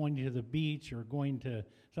 like going to the beach or going to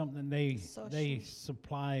something, they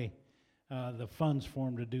supply the funds for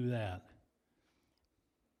them to do that.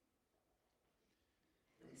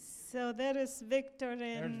 So there is Victor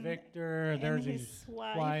There's Victor, there's his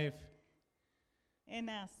wife. And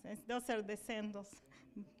us. Those are the sandals.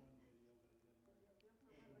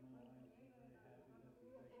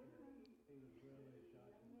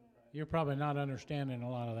 You're probably not understanding a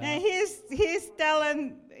lot of that. And he's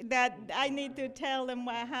telling that I need to tell him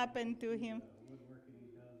what happened to him. Woodworking he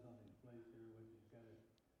does on his place here, which he's got a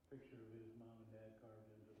picture of his mom and dad carved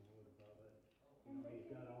into the wood above it. He's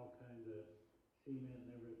got all kinds of cement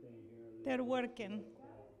and everything here. They're working.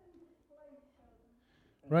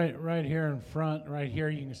 Right here in front, right here,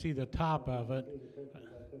 you can see the top of it. See the pictures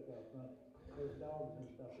I took out front. There's dogs and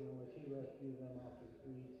stuff, which he rescued them off the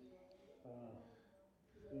streets.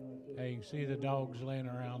 Hey, you can see the dogs laying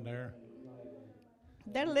around there.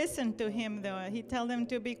 They listen to him, though. He tells them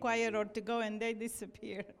to be quiet or to go, and they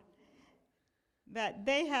disappear. But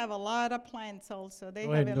they have a lot of plants also. They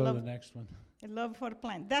Go ahead have and go to the next one. a love for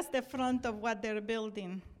plants. That's the front of what they're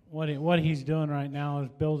building. What he's doing right now is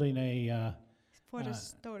building a For a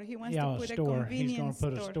store. He wants a to put store. a He's going convenience to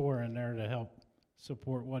put store a store in there to help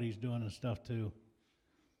support what he's doing and stuff too.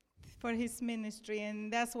 for his ministry,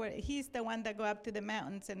 and that's where he's the one that go up to the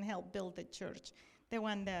mountains and help build the church. The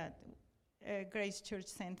one that Grace Church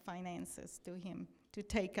sent finances to him to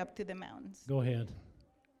take up to the mountains. Go ahead.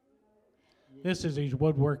 This is his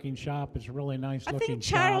woodworking shop. It's a really nice I looking think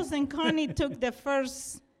shop. Charles and Connie took the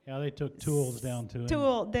first Yeah, they took tools down to him.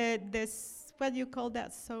 tool, this what do you call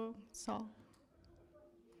that saw?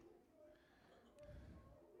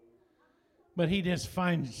 But he just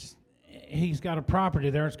finds, he's got a property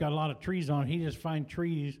there. It's got a lot of trees on it. He just finds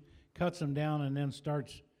trees, cuts them down, and then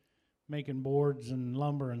starts making boards and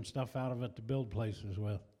lumber and stuff out of it to build places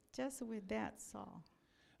with. Just with that saw.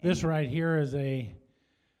 This right here is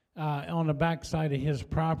on the back side of his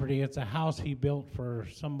property. It's a house he built for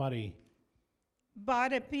somebody.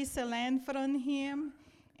 Bought a piece of land from him,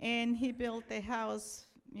 and he built a house.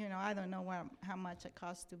 I don't know how much it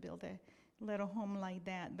cost to build a little home like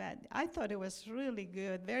that, but I thought it was really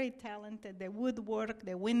good, very talented. The woodwork,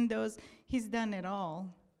 the windows, he's done it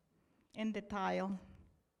all, and the tile.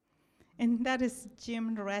 And that is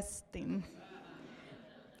Jim resting.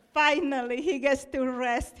 Finally, he gets to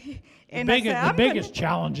rest. And The biggest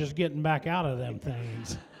challenge is getting back out of them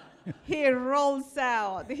things. He rolls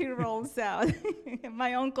out.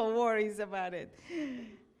 My uncle worries about it.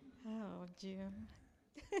 Oh, Jim.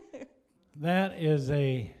 That is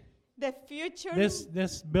The future.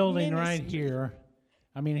 this building right ministry. here.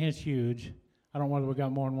 I mean, it's huge. I don't know whether we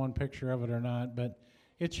got more than one picture of it or not, but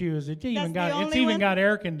it's huge. It's even got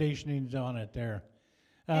air conditioning on it there.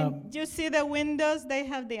 And you see the windows? They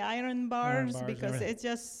have the iron bars because everything. it's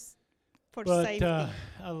just for But safety.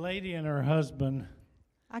 a lady and her husband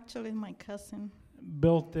Actually, my cousin.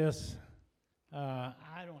 built this. I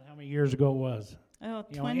don't know how many years ago it was. Oh,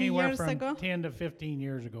 You know, 20 anywhere years from ago? 10 to 15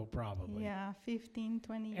 years ago, probably. Yeah, 15,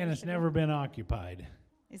 20 years And it's ago. never been occupied.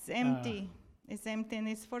 It's empty. It's empty and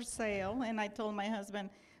it's for sale. And I told my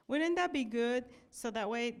husband, wouldn't that be good? So that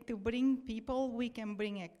way to bring people, we can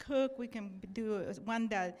bring a cook, we can do one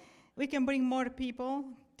that, we can bring more people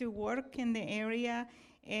to work in the area,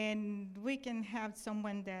 and we can have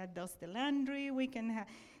someone that does the laundry, we can have,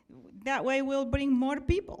 that way we'll bring more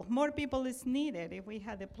people. More people is needed if we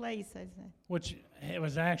had a place. I said. Which it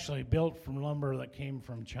was actually built from lumber that came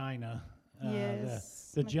from China.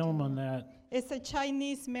 Yes. The gentleman that It's a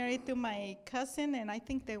Chinese married to my cousin, and I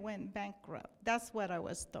think they went bankrupt. That's what I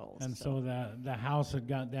was told. and so the house had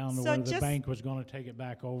got down to So where the just- bank was going to take it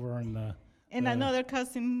back over, and And another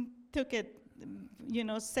cousin took it,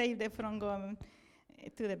 saved it from going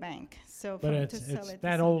to the bank. So but to it's sell it. to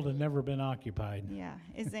that some- old and never been occupied. Yeah,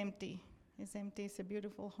 it's empty. It's empty. It's a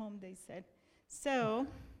beautiful home, they said. So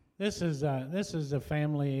This is a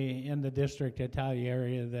family in the district Italia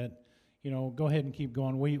area that, go ahead and keep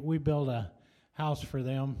going. We built a house for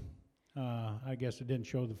them. I guess it didn't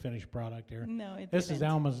show the finished product here. no, it This is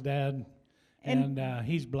didn't. Alma's dad, and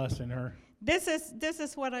he's blessing her. This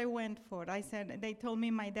is what I went for. I said, they told me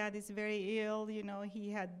my dad is very ill. He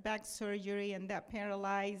had back surgery and that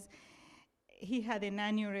paralyzed. He had an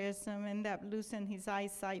aneurysm and that loosened his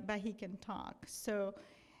eyesight, but he can talk. So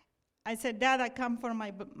I said, Dad, I come for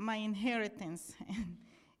my inheritance.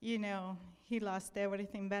 And, he lost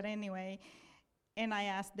everything. But anyway, and I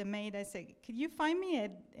asked the maid, I said, could you find me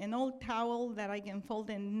an old towel that I can fold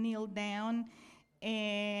and kneel down?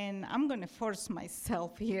 And I'm going to force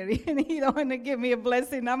myself here. And he don't want to give me a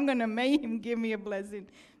blessing. I'm going to make him give me a blessing.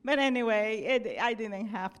 But anyway, I didn't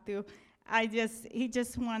have to. He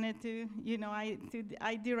just wanted to,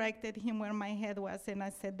 I directed him where my head was. And I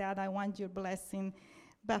said, Dad, I want your blessing.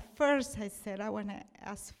 But first, I said, I want to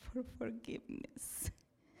ask for forgiveness.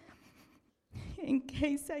 In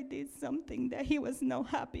case I did something that he was not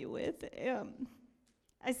happy with.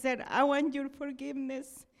 I said, I want your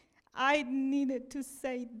forgiveness. I needed to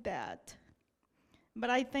say that. But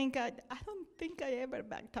I don't think I ever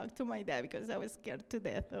back talked to my dad because I was scared to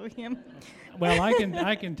death of him. Well,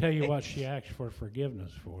 I can tell you what she asked for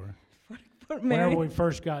forgiveness for. For Whenever Mary. we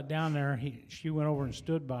first got down there, she went over and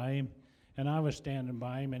stood by him, and I was standing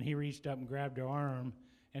by him, and he reached up and grabbed her arm,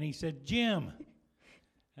 and he said, Jim.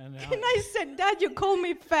 And I said, Dad, you call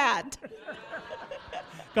me fat.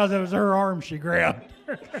 because it was her arm she grabbed.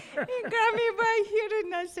 He grabbed me by here,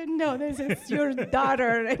 and I said, no, this is your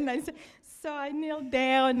daughter. And I said, So I kneel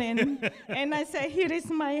down and I said, here is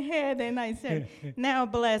my head. And I said, now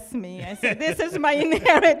bless me. I said, this is my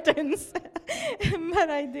inheritance. But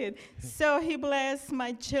I did. So he blessed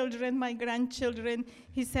my children, my grandchildren.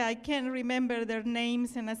 He said, I can't remember their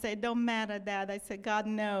names. And I said, don't matter, Dad. I said, God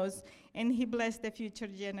knows. And he blessed the future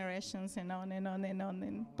generations and on and on and on.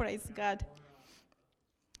 And praise God.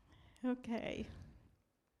 Okay.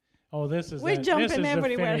 Oh, this is We're jumping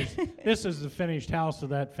everywhere. This is the finished house of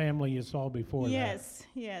that family you saw before. Yes,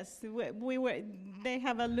 yes. We were. They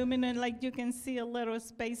have aluminum, like you can see a little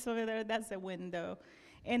space over there. That's a window,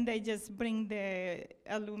 and they just bring the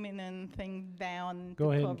aluminum thing down. Go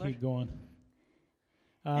to ahead cover. and keep going.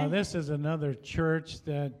 This is another church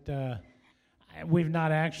that we've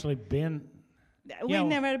not actually been. We've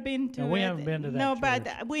never been to. We it. haven't been to that No, church.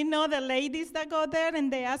 but we know the ladies that go there,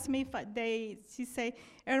 and they ask me if she say,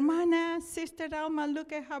 "Hermana, Sister Alma,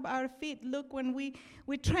 look at how our feet look when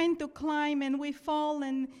we're trying to climb and we fall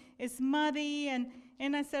and it's muddy."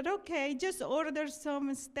 And I said, "Okay, just order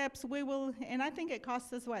some steps. We will." And I think it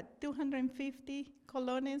cost us what, 250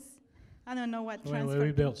 colones. I don't know what transfer.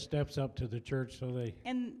 We built steps up to the church so they.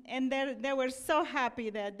 And they were so happy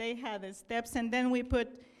that they had the steps, and then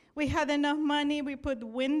we had enough money. We put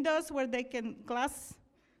windows where they can, glass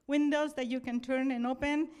windows that you can turn and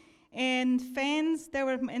open, and fans. There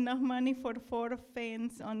were enough money for 4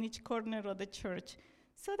 fans on each corner of the church.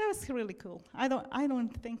 So that was really cool. I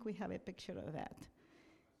don't think we have a picture of that.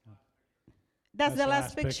 That's the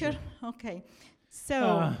last picture? Okay.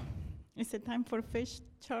 So, is it time for fish,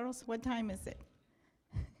 Charles? What time is it?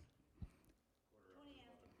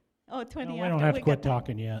 20 We don't have to quit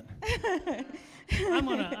talking yet. I'm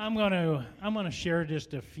gonna share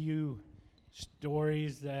just a few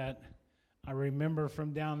stories that I remember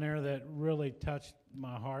from down there that really touched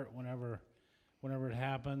my heart whenever it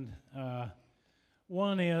happened.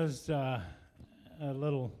 One is a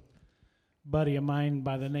little buddy of mine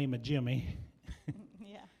by the name of Jimmy.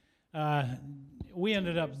 Yeah. We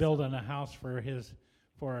ended up building a house for his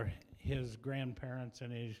grandparents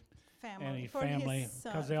and his family,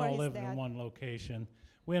 because they all lived in one location.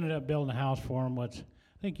 We ended up building a house for him, which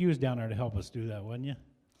I think you was down there to help us do that, wasn't you?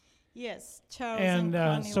 Yes, Charles and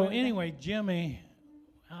Connie so were anyway, Jimmy,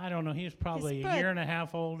 I don't know, he was probably a year and a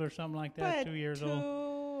half old or something like that, 2 years old. 2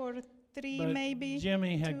 or 3 But maybe.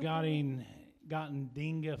 Jimmy had gotten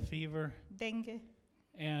dengue fever. Dengue.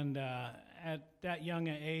 And at that young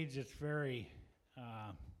age, it's very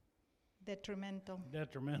detrimental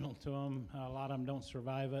to them. A lot of them don't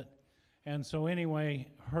survive it. And so anyway,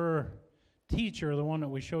 her teacher, the one that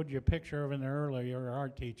we showed you a picture of in there earlier, our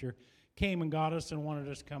art teacher, came and got us and wanted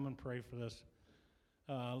us to come and pray for this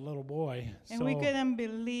little boy. And we couldn't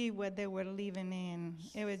believe what they were living in.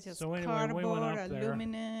 It was just cardboard,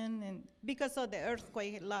 aluminum, and because of the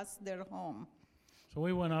earthquake, it lost their home. So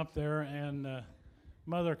we went up there, and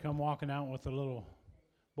mother come walking out with a little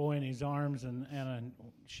boy in his arms, and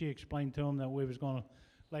she explained to him that we was going to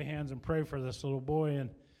lay hands and pray for this little boy. And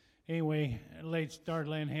anyway, started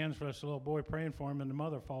laying hands for this little boy, praying for him, and the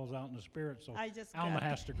mother falls out in the spirit. So Alma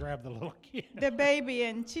has to grab the little kid. The baby,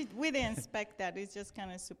 and we didn't expect that. It just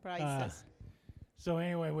kind of surprised us. So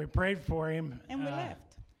anyway, we prayed for him. And we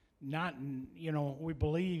left. We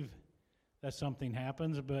believe that something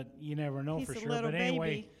happens, but you never know for sure. But anyway,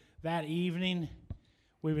 baby. That evening,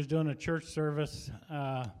 we was doing a church service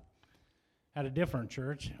at a different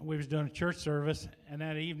church. We was doing a church service, and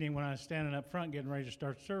that evening when I was standing up front getting ready to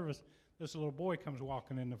start service, this little boy comes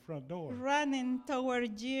walking in the front door. Running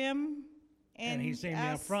toward Jim. And he seen me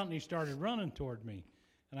up front, and he started running toward me.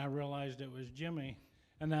 And I realized it was Jimmy.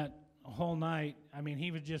 And that whole night,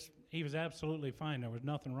 he was absolutely fine. There was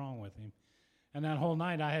nothing wrong with him. And that whole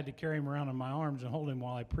night, I had to carry him around in my arms and hold him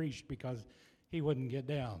while I preached because he wouldn't get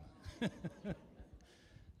down.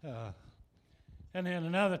 And then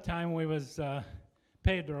another time we was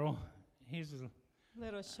Pedro. He's a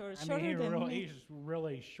little shorter than me. He's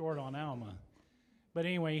really short on Alma. But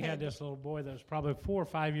anyway, he had this little boy that was probably 4 or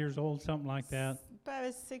 5 years old, something like that.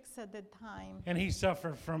 Probably 6 at the time. And he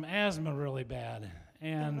suffered from asthma really bad.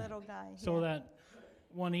 And the little guy. So that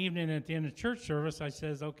one evening at the end of church service, I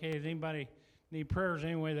says, okay, does anybody need prayers?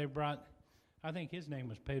 Anyway, they brought, I think his name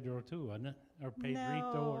was Pedro too, wasn't it? Or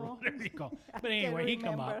Pedrito, or whatever you call it. But anyway, he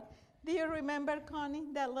come up. Do you remember, Connie,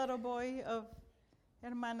 that little boy of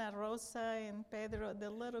Hermana Rosa and Pedro, the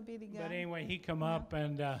little bitty guy? But anyway, he come up,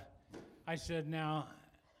 and I said, now,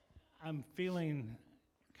 I'm feeling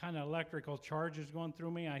kind of electrical charges going through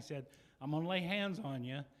me. I said, I'm going to lay hands on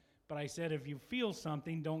you. But I said, if you feel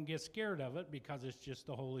something, don't get scared of it because it's just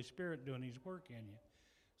the Holy Spirit doing his work in you.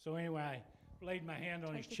 So anyway, I laid my hand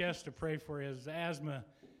on his chest to pray for his asthma,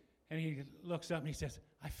 And he looks up and he says,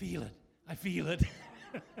 I feel it. I feel it.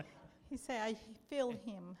 He said, I feel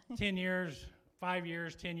him. 10 years, 5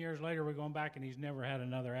 years, 10 years later, we're going back, and he's never had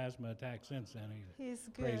another asthma attack since then. He's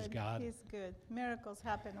good. Praise God. He's good. Miracles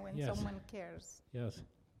happen when Yes. someone cares. Yes.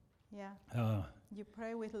 Yeah. You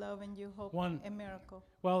pray with love and you hope One- a miracle.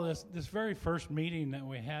 Well, this very first meeting that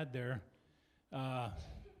we had there,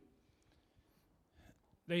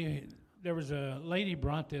 there was a lady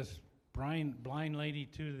brought this blind lady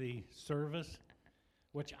to the service,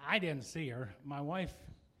 which I didn't see her. My wife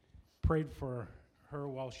prayed for her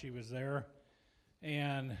while she was there,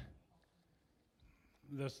 and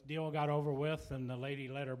this deal got over with, and the lady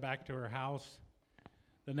led her back to her house.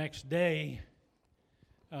 The next day,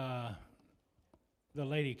 the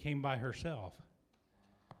lady came by herself.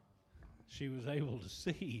 She was able to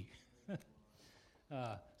see.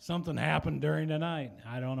 Something happened during the night.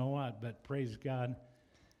 I don't know what, but praise God.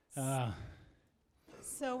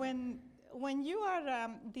 So when you are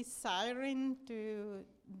desiring to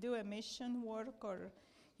do a mission work, or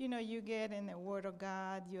you get in the Word of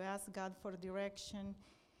God, you ask God for direction,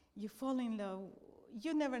 you fall in love.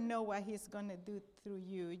 You never know what He's going to do through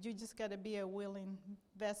you. You just got to be a willing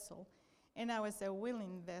vessel. And I was a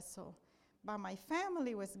willing vessel. But my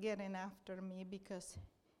family was getting after me because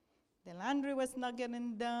the laundry was not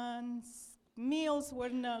getting done, meals were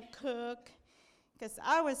not cooked, because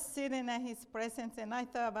I was sitting at His presence and I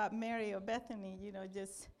thought about Mary or Bethany,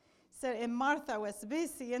 just so, and Martha was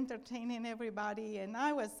busy entertaining everybody, and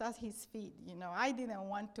I was at His feet. I didn't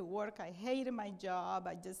want to work. I hated my job.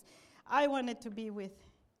 I wanted to be with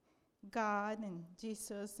God and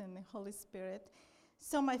Jesus and the Holy Spirit.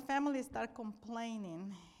 So my family started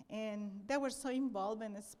complaining, and they were so involved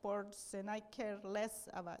in sports, and I care less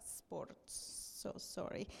about sports. So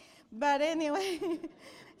sorry. But anyway,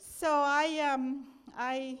 so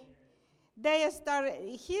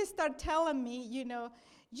he started telling me, you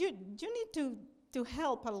need to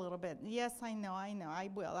help a little bit. Yes, I know, I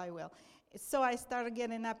will. So I started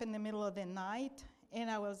getting up in the middle of the night, and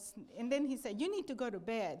then he said, you need to go to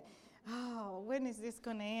bed. Oh, when is this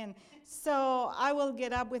going to end? So I will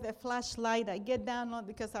get up with a flashlight. I get down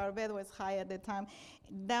because our bed was high at the time,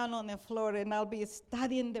 down on the floor, and I'll be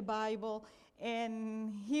studying the Bible.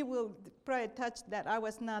 And he will probably touch that I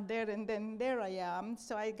was not there, and then there I am.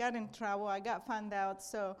 So I got in trouble. I got found out.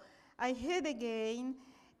 So I hid again,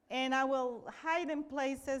 and I will hide in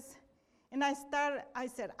places. And I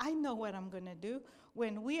said, I know what I'm going to do.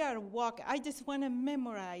 When we are walking, I just want to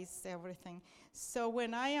memorize everything. So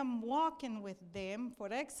when I am walking with them for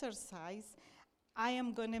exercise, I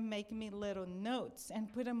am going to make me little notes and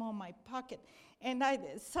put them on my pocket. And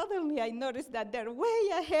suddenly I noticed that they're way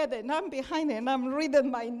ahead and I'm behind and I'm reading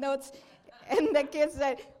my notes. And the kids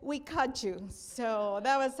said, we caught you. So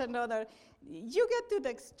that was another. You get to the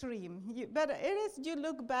extreme. But you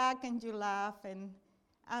look back and you laugh, and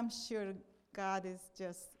I'm sure God is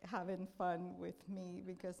just having fun with me,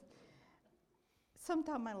 because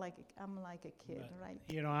sometimes I'm like a kid, But,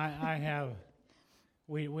 right? I have,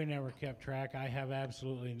 we never kept track. I have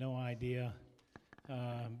absolutely no idea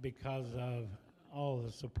because of all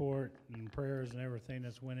the support and prayers and everything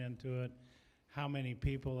that's went into it, how many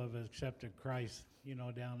people have accepted Christ,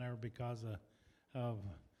 down there because of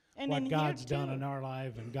And what in God's here done too. in our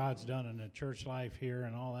life and God's done in the church life here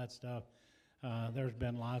and all that stuff. There's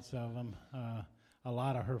been lots of them. A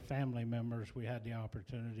lot of her family members, we had the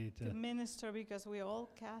opportunity To minister, because we're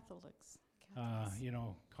all Catholics.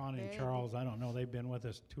 Connie and Very Charles, I don't know, they've been with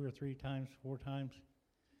us 2 or 3 times, 4 times,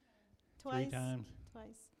 Twice. 3 times.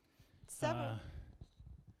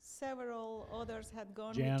 Several others had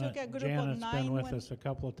gone. Janet, We took a group Janet's of been 9. with us a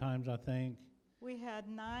couple of times, I think. We had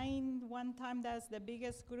 9 one time. That's the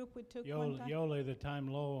biggest group we took one time. Yoli, the time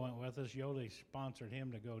Lowell went with us, Yoli sponsored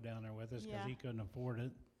him to go down there with us because Yeah. he couldn't afford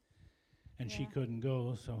it, and she Yeah. couldn't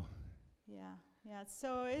go, so. Yeah.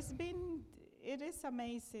 So it is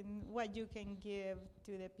amazing what you can give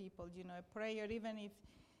to the people. A prayer, even if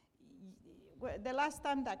the last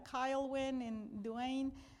time that Kyle went and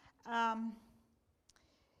Dwayne,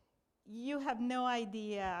 you have no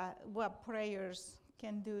idea what prayers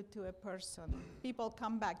can do to a person. People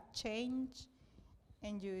come back changed,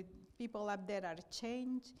 and people up there are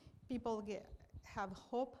changed. People have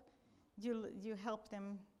hope. You help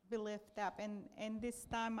them be lifted up. And this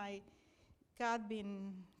time God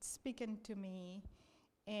been speaking to me,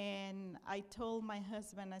 and I told my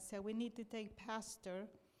husband, I said, we need to take Pastor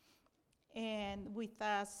and with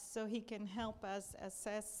us so he can help us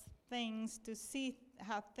assess things to see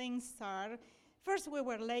how things are. First, we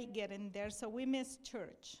were late getting there, so we missed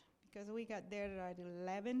church because we got there at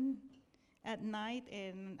at night,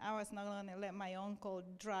 and I was not going to let my uncle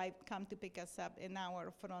come to pick us up an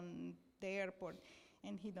hour from the airport,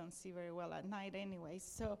 and he don't see very well at night anyway.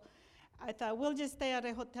 So I thought we'll just stay at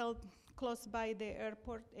a hotel close by the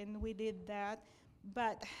airport, and we did that.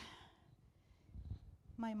 But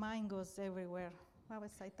my mind goes everywhere. What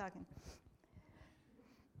was I talking?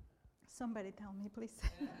 Somebody tell me, please.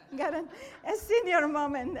 Got a senior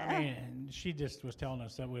moment. I mean, she just was telling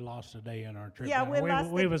us that we lost a day in our trip. Yeah,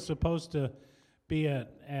 we were supposed to be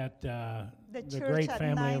at the Great at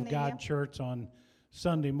Family of 9 God a.m. Church on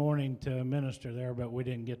Sunday morning to minister there, but we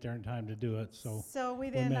didn't get there in time to do it. So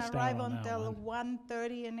we didn't missed out arrive on that until one.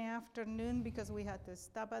 1:30 in the afternoon because we had to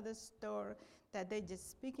stop at the store that they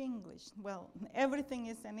just speak English. Well, everything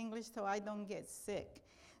is in English, so I don't get sick.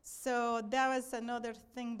 So that was another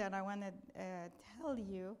thing that I want to tell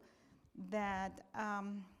you, that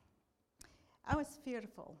I was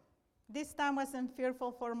fearful. This time wasn't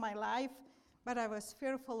fearful for my life, but I was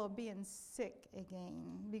fearful of being sick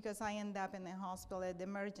again because I ended up in the hospital at the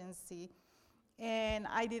emergency. And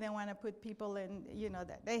I didn't want to put people in,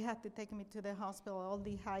 that they had to take me to the hospital all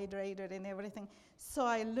dehydrated and everything. So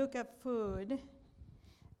I look at food.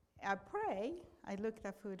 I pray. I looked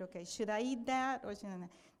at food. Okay, should I eat that or should I not?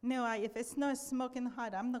 No, if it's not smoking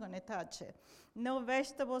hot, I'm not going to touch it. No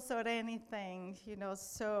vegetables or anything,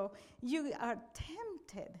 So you are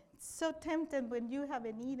tempted, so tempted when you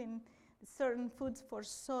haven't eaten certain foods for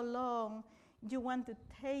so long, you want to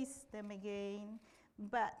taste them again,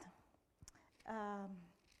 but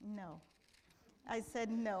no. I said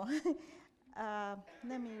no.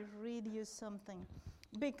 Let me read you something,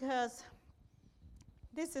 because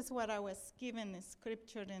this is what I was given in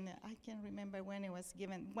scripture, and I can't remember when it was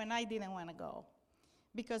given, when I didn't want to go,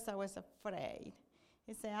 because I was afraid.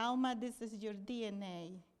 It said, Alma, this is your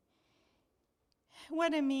DNA.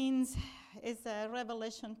 What it means is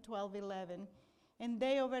Revelation 12:11. And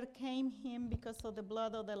they overcame him because of the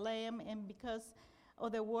blood of the Lamb and because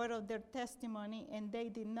of the word of their testimony, and they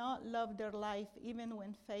did not love their life even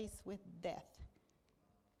when faced with death.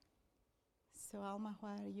 So, Alma,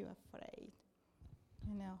 why are you afraid?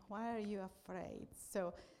 Why are you afraid?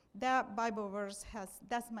 So that Bible verse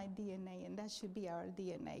that's my DNA, and that should be our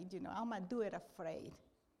DNA. Alma, do it afraid.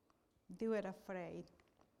 Do it afraid.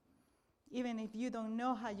 Even if you don't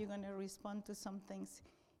know how you're going to respond to some things,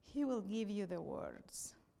 He will give you the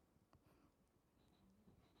words.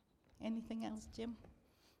 Anything else, Jim?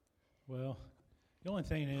 Well, the only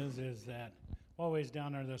thing is that while we was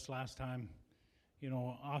down there this last time,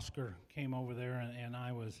 Oscar came over there and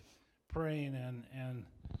I was praying, and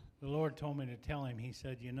the Lord told me to tell him, He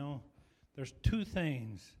said, there's two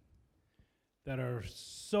things that are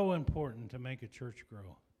so important to make a church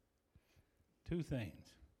grow. Two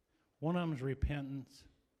things. One of them is repentance.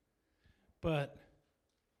 But,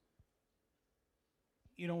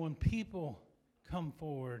 when people come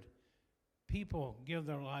forward, people give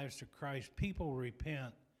their lives to Christ, people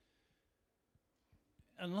repent,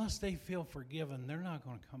 unless they feel forgiven, they're not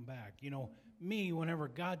going to come back. Me, whenever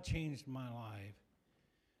God changed my life,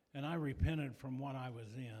 and I repented from what I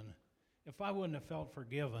was in, if I wouldn't have felt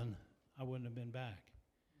forgiven, I wouldn't have been back.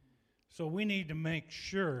 So we need to make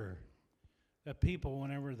sure that people,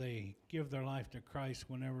 whenever they give their life to Christ,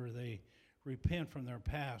 whenever they repent from their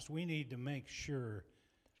past, we need to make sure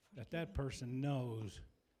that that person knows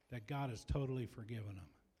that God has totally forgiven them.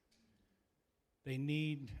 They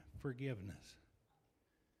need forgiveness.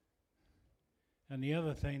 And the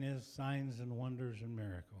other thing is signs and wonders and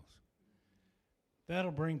miracles.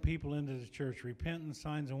 That'll bring people into the church. Repentance,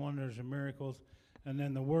 signs and wonders and miracles, and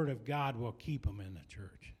then the Word of God will keep them in the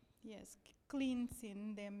church. Yes,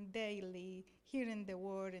 cleansing them daily, hearing the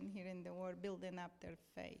Word, building up their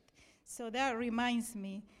faith. So that reminds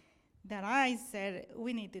me that I said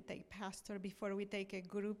we need to take pastor before we take a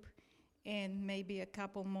group and maybe a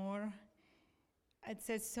couple more. I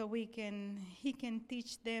said so he can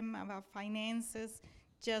teach them about finances,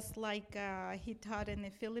 just like he taught in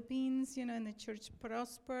the Philippines, in the church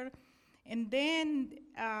Prosper. And then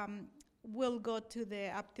we'll go up to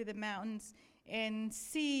the mountains and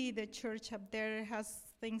see the church up there, how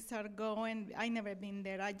things are going. I never been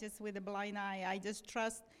there. I just, with a blind eye, I just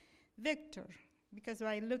trust Victor because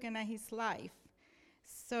I'm looking at his life.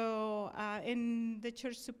 So, and the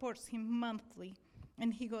church supports him monthly,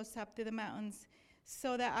 and he goes up to the mountains.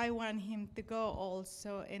 So that I want him to go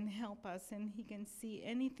also and help us, and he can see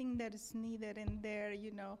anything that is needed in there,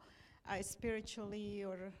 spiritually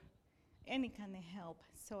or any kind of help.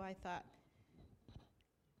 So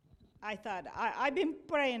I've been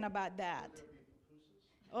praying about that.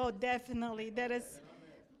 Oh, definitely.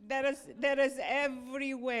 That is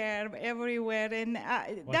everywhere, and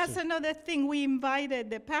that's it? another thing. We invited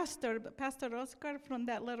the pastor, Pastor Oscar, from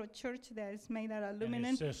that little church that is made out of And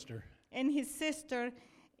aluminum, his sister. and his sister.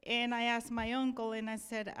 And I asked my uncle, and I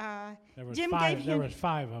said, There was Jim five. gave There him was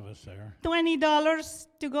 5 of us there. $20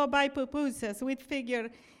 to go buy pupusas. We'd figure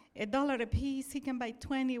 $1 a piece. He can buy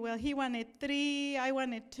 20. Well, he wanted 3. I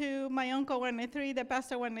wanted 2. My uncle wanted 3. The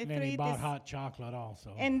pastor wanted And then 3. he bought hot chocolate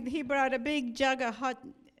also. And he brought a big jug of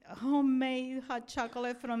homemade hot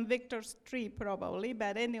chocolate from Victor Street, probably.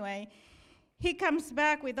 But anyway, he comes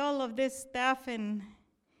back with all of this stuff, and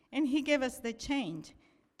he gave us the change,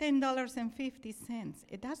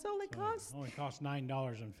 $10.50. That's all it costs. It only cost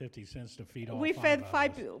 $9.50 to feed all We 5 fed of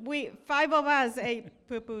five. us. 5 of us ate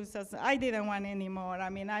pupusas. I didn't want any more. I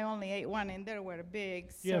mean, I only ate one, and they were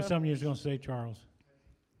big. You have so- something you was going to say, Charles?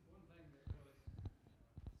 One thing that really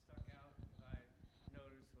stuck out that I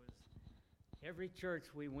noticed was every church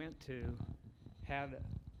we went to had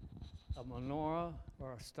a menorah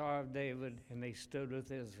or a Star of David, and they stood with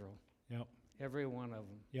Israel. Yep. Every one of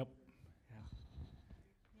them. Yep.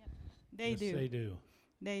 They Yes, do. They do.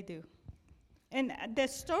 They do. And the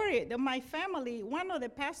story, my family, one of the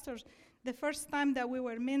pastors, the first time that we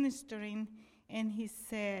were ministering, and he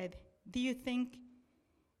said, do you think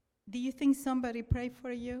somebody prayed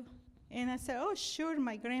for you? And I said, oh, sure,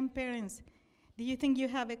 my grandparents. Do you think you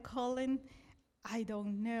have a calling? I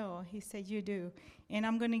don't know. He said, you do. And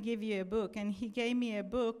I'm going to give you a book. And he gave me a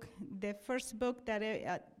book, the first book that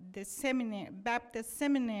the seminary, Baptist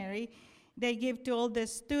seminary, they give to all the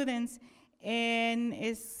students, and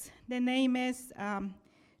the name is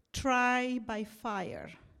Try by Fire.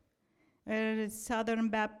 It's Southern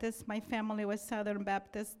Baptist. My family was Southern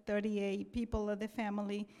Baptist, 38 people of the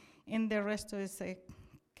family, and the rest is a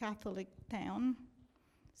Catholic town.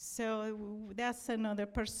 So that's another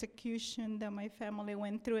persecution that my family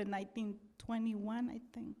went through in 1921, I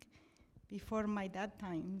think, before my dad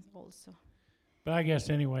time also. But I guess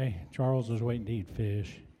anyway, Charles was waiting to eat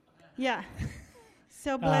fish. Yeah.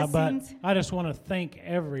 So But blessings. I just want to thank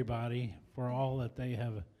everybody for all that they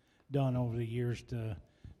have done over the years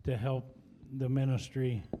to help the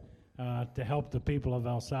ministry, to help the people of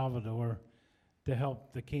El Salvador, to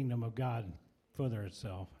help the kingdom of God further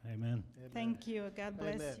itself. Amen. Thank you. God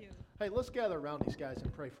bless Amen. you. Hey, let's gather around these guys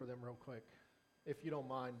and pray for them real quick, if you don't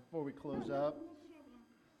mind, before we close up.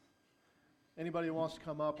 Anybody who wants to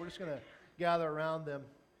come up, we're just going to gather around them,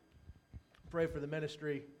 pray for the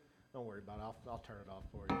ministry. Don't worry about it. I'll turn it off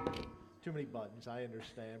for you. Too many buttons, I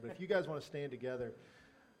understand. But if you guys want to stand together,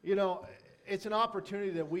 you know, it's an opportunity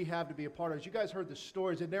that we have to be a part of. As you guys heard the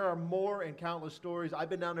stories, and there are more and countless stories. I've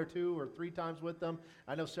been down there 2 or 3 times with them.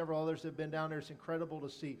 I know several others have been down there. It's incredible to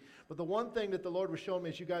see. But the one thing that the Lord was showing me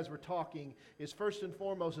as you guys were talking is first and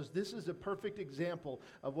foremost is this is a perfect example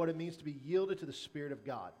of what it means to be yielded to the Spirit of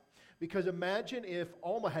God. Because imagine if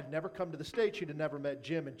Alma had never come to the States, she'd have never met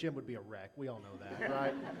Jim, and Jim would be a wreck. We all know that,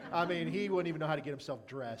 right? I mean, he wouldn't even know how to get himself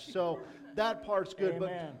dressed. So that part's good.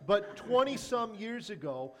 But 20-some years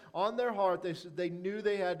ago, on their heart, they knew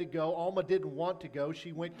they had to go. Alma didn't want to go.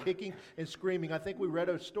 She went kicking and screaming. I think we read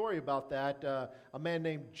a story about that. A man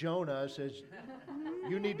named Jonah says,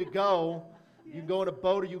 you need to go. You can go in a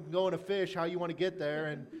boat or you can go in a fish, how you want to get there.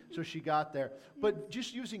 And so she got there. But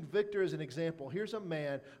just using Victor as an example, here's a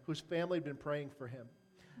man whose family had been praying for him,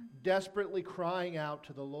 desperately crying out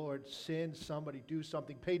to the Lord, send somebody, do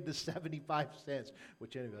something, paid the 75 cents,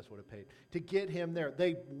 which any of us would have paid, to get him there.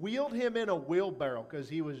 They wheeled him in a wheelbarrow because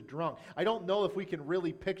he was drunk. I don't know if we can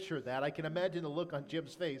really picture that. I can imagine the look on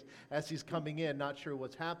Jim's face as he's coming in, not sure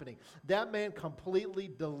what's happening. That man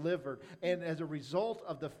completely delivered. And as a result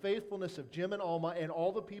of the faithfulness of Jim and Alma and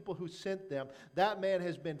all the people who sent them, that man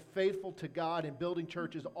has been faithful to God in building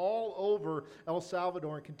churches all over El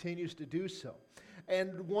Salvador and continues to do so.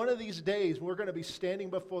 And one of these days, we're going to be standing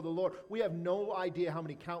before the Lord. We have no idea how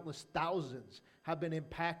many countless thousands have been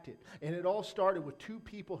impacted. And it all started with 2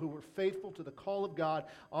 people who were faithful to the call of God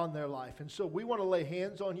on their life. And so we want to lay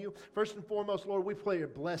hands on you. First and foremost, Lord, we pray a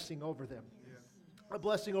blessing over them. A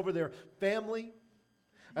blessing over their family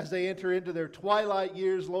as they enter into their twilight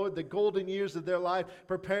years, Lord, the golden years of their life,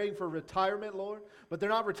 preparing for retirement, Lord. But they're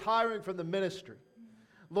not retiring from the ministry.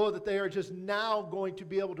 Lord, that they are just now going to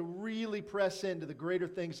be able to really press into the greater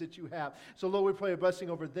things that you have. So, Lord, we pray a blessing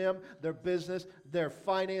over them, their business, their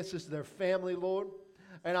finances, their family, Lord.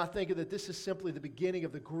 And I think that this is simply the beginning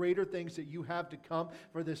of the greater things that you have to come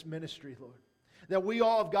for this ministry, Lord. That we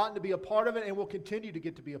all have gotten to be a part of it and will continue to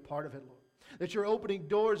get to be a part of it, Lord. that you're opening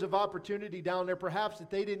doors of opportunity down there, perhaps that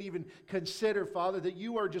they didn't even consider, Father, that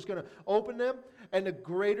you are just going to open them and the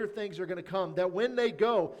greater things are going to come. That when they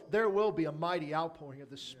go, there will be a mighty outpouring of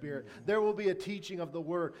the Spirit. There will be a teaching of the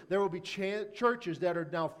Word. There will be churches that are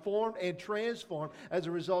now formed and transformed as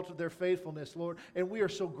a result of their faithfulness, Lord. And we are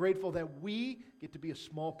so grateful that we get to be a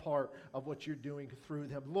small part of what you're doing through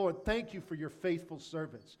them. Lord, thank you for your faithful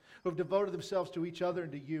servants who have devoted themselves to each other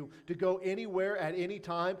and to you, to go anywhere at any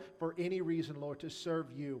time for any reason, Lord, to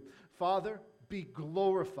serve you. Father, be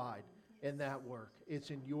glorified in that work. It's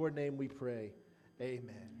in your name we pray.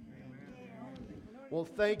 Amen. Well,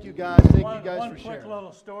 thank you guys. Thank you guys for sharing. One quick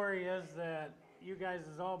little story is that you guys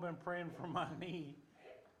has all been praying for my knee.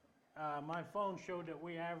 My phone showed that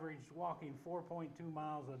we averaged walking 4.2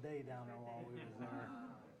 miles a day down there while we was there.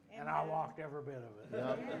 And I walked every bit of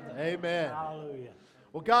it. Yep. Amen. Hallelujah.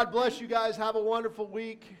 Well, God bless you guys. Have a wonderful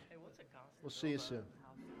week. We'll see you soon.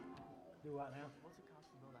 Do what now?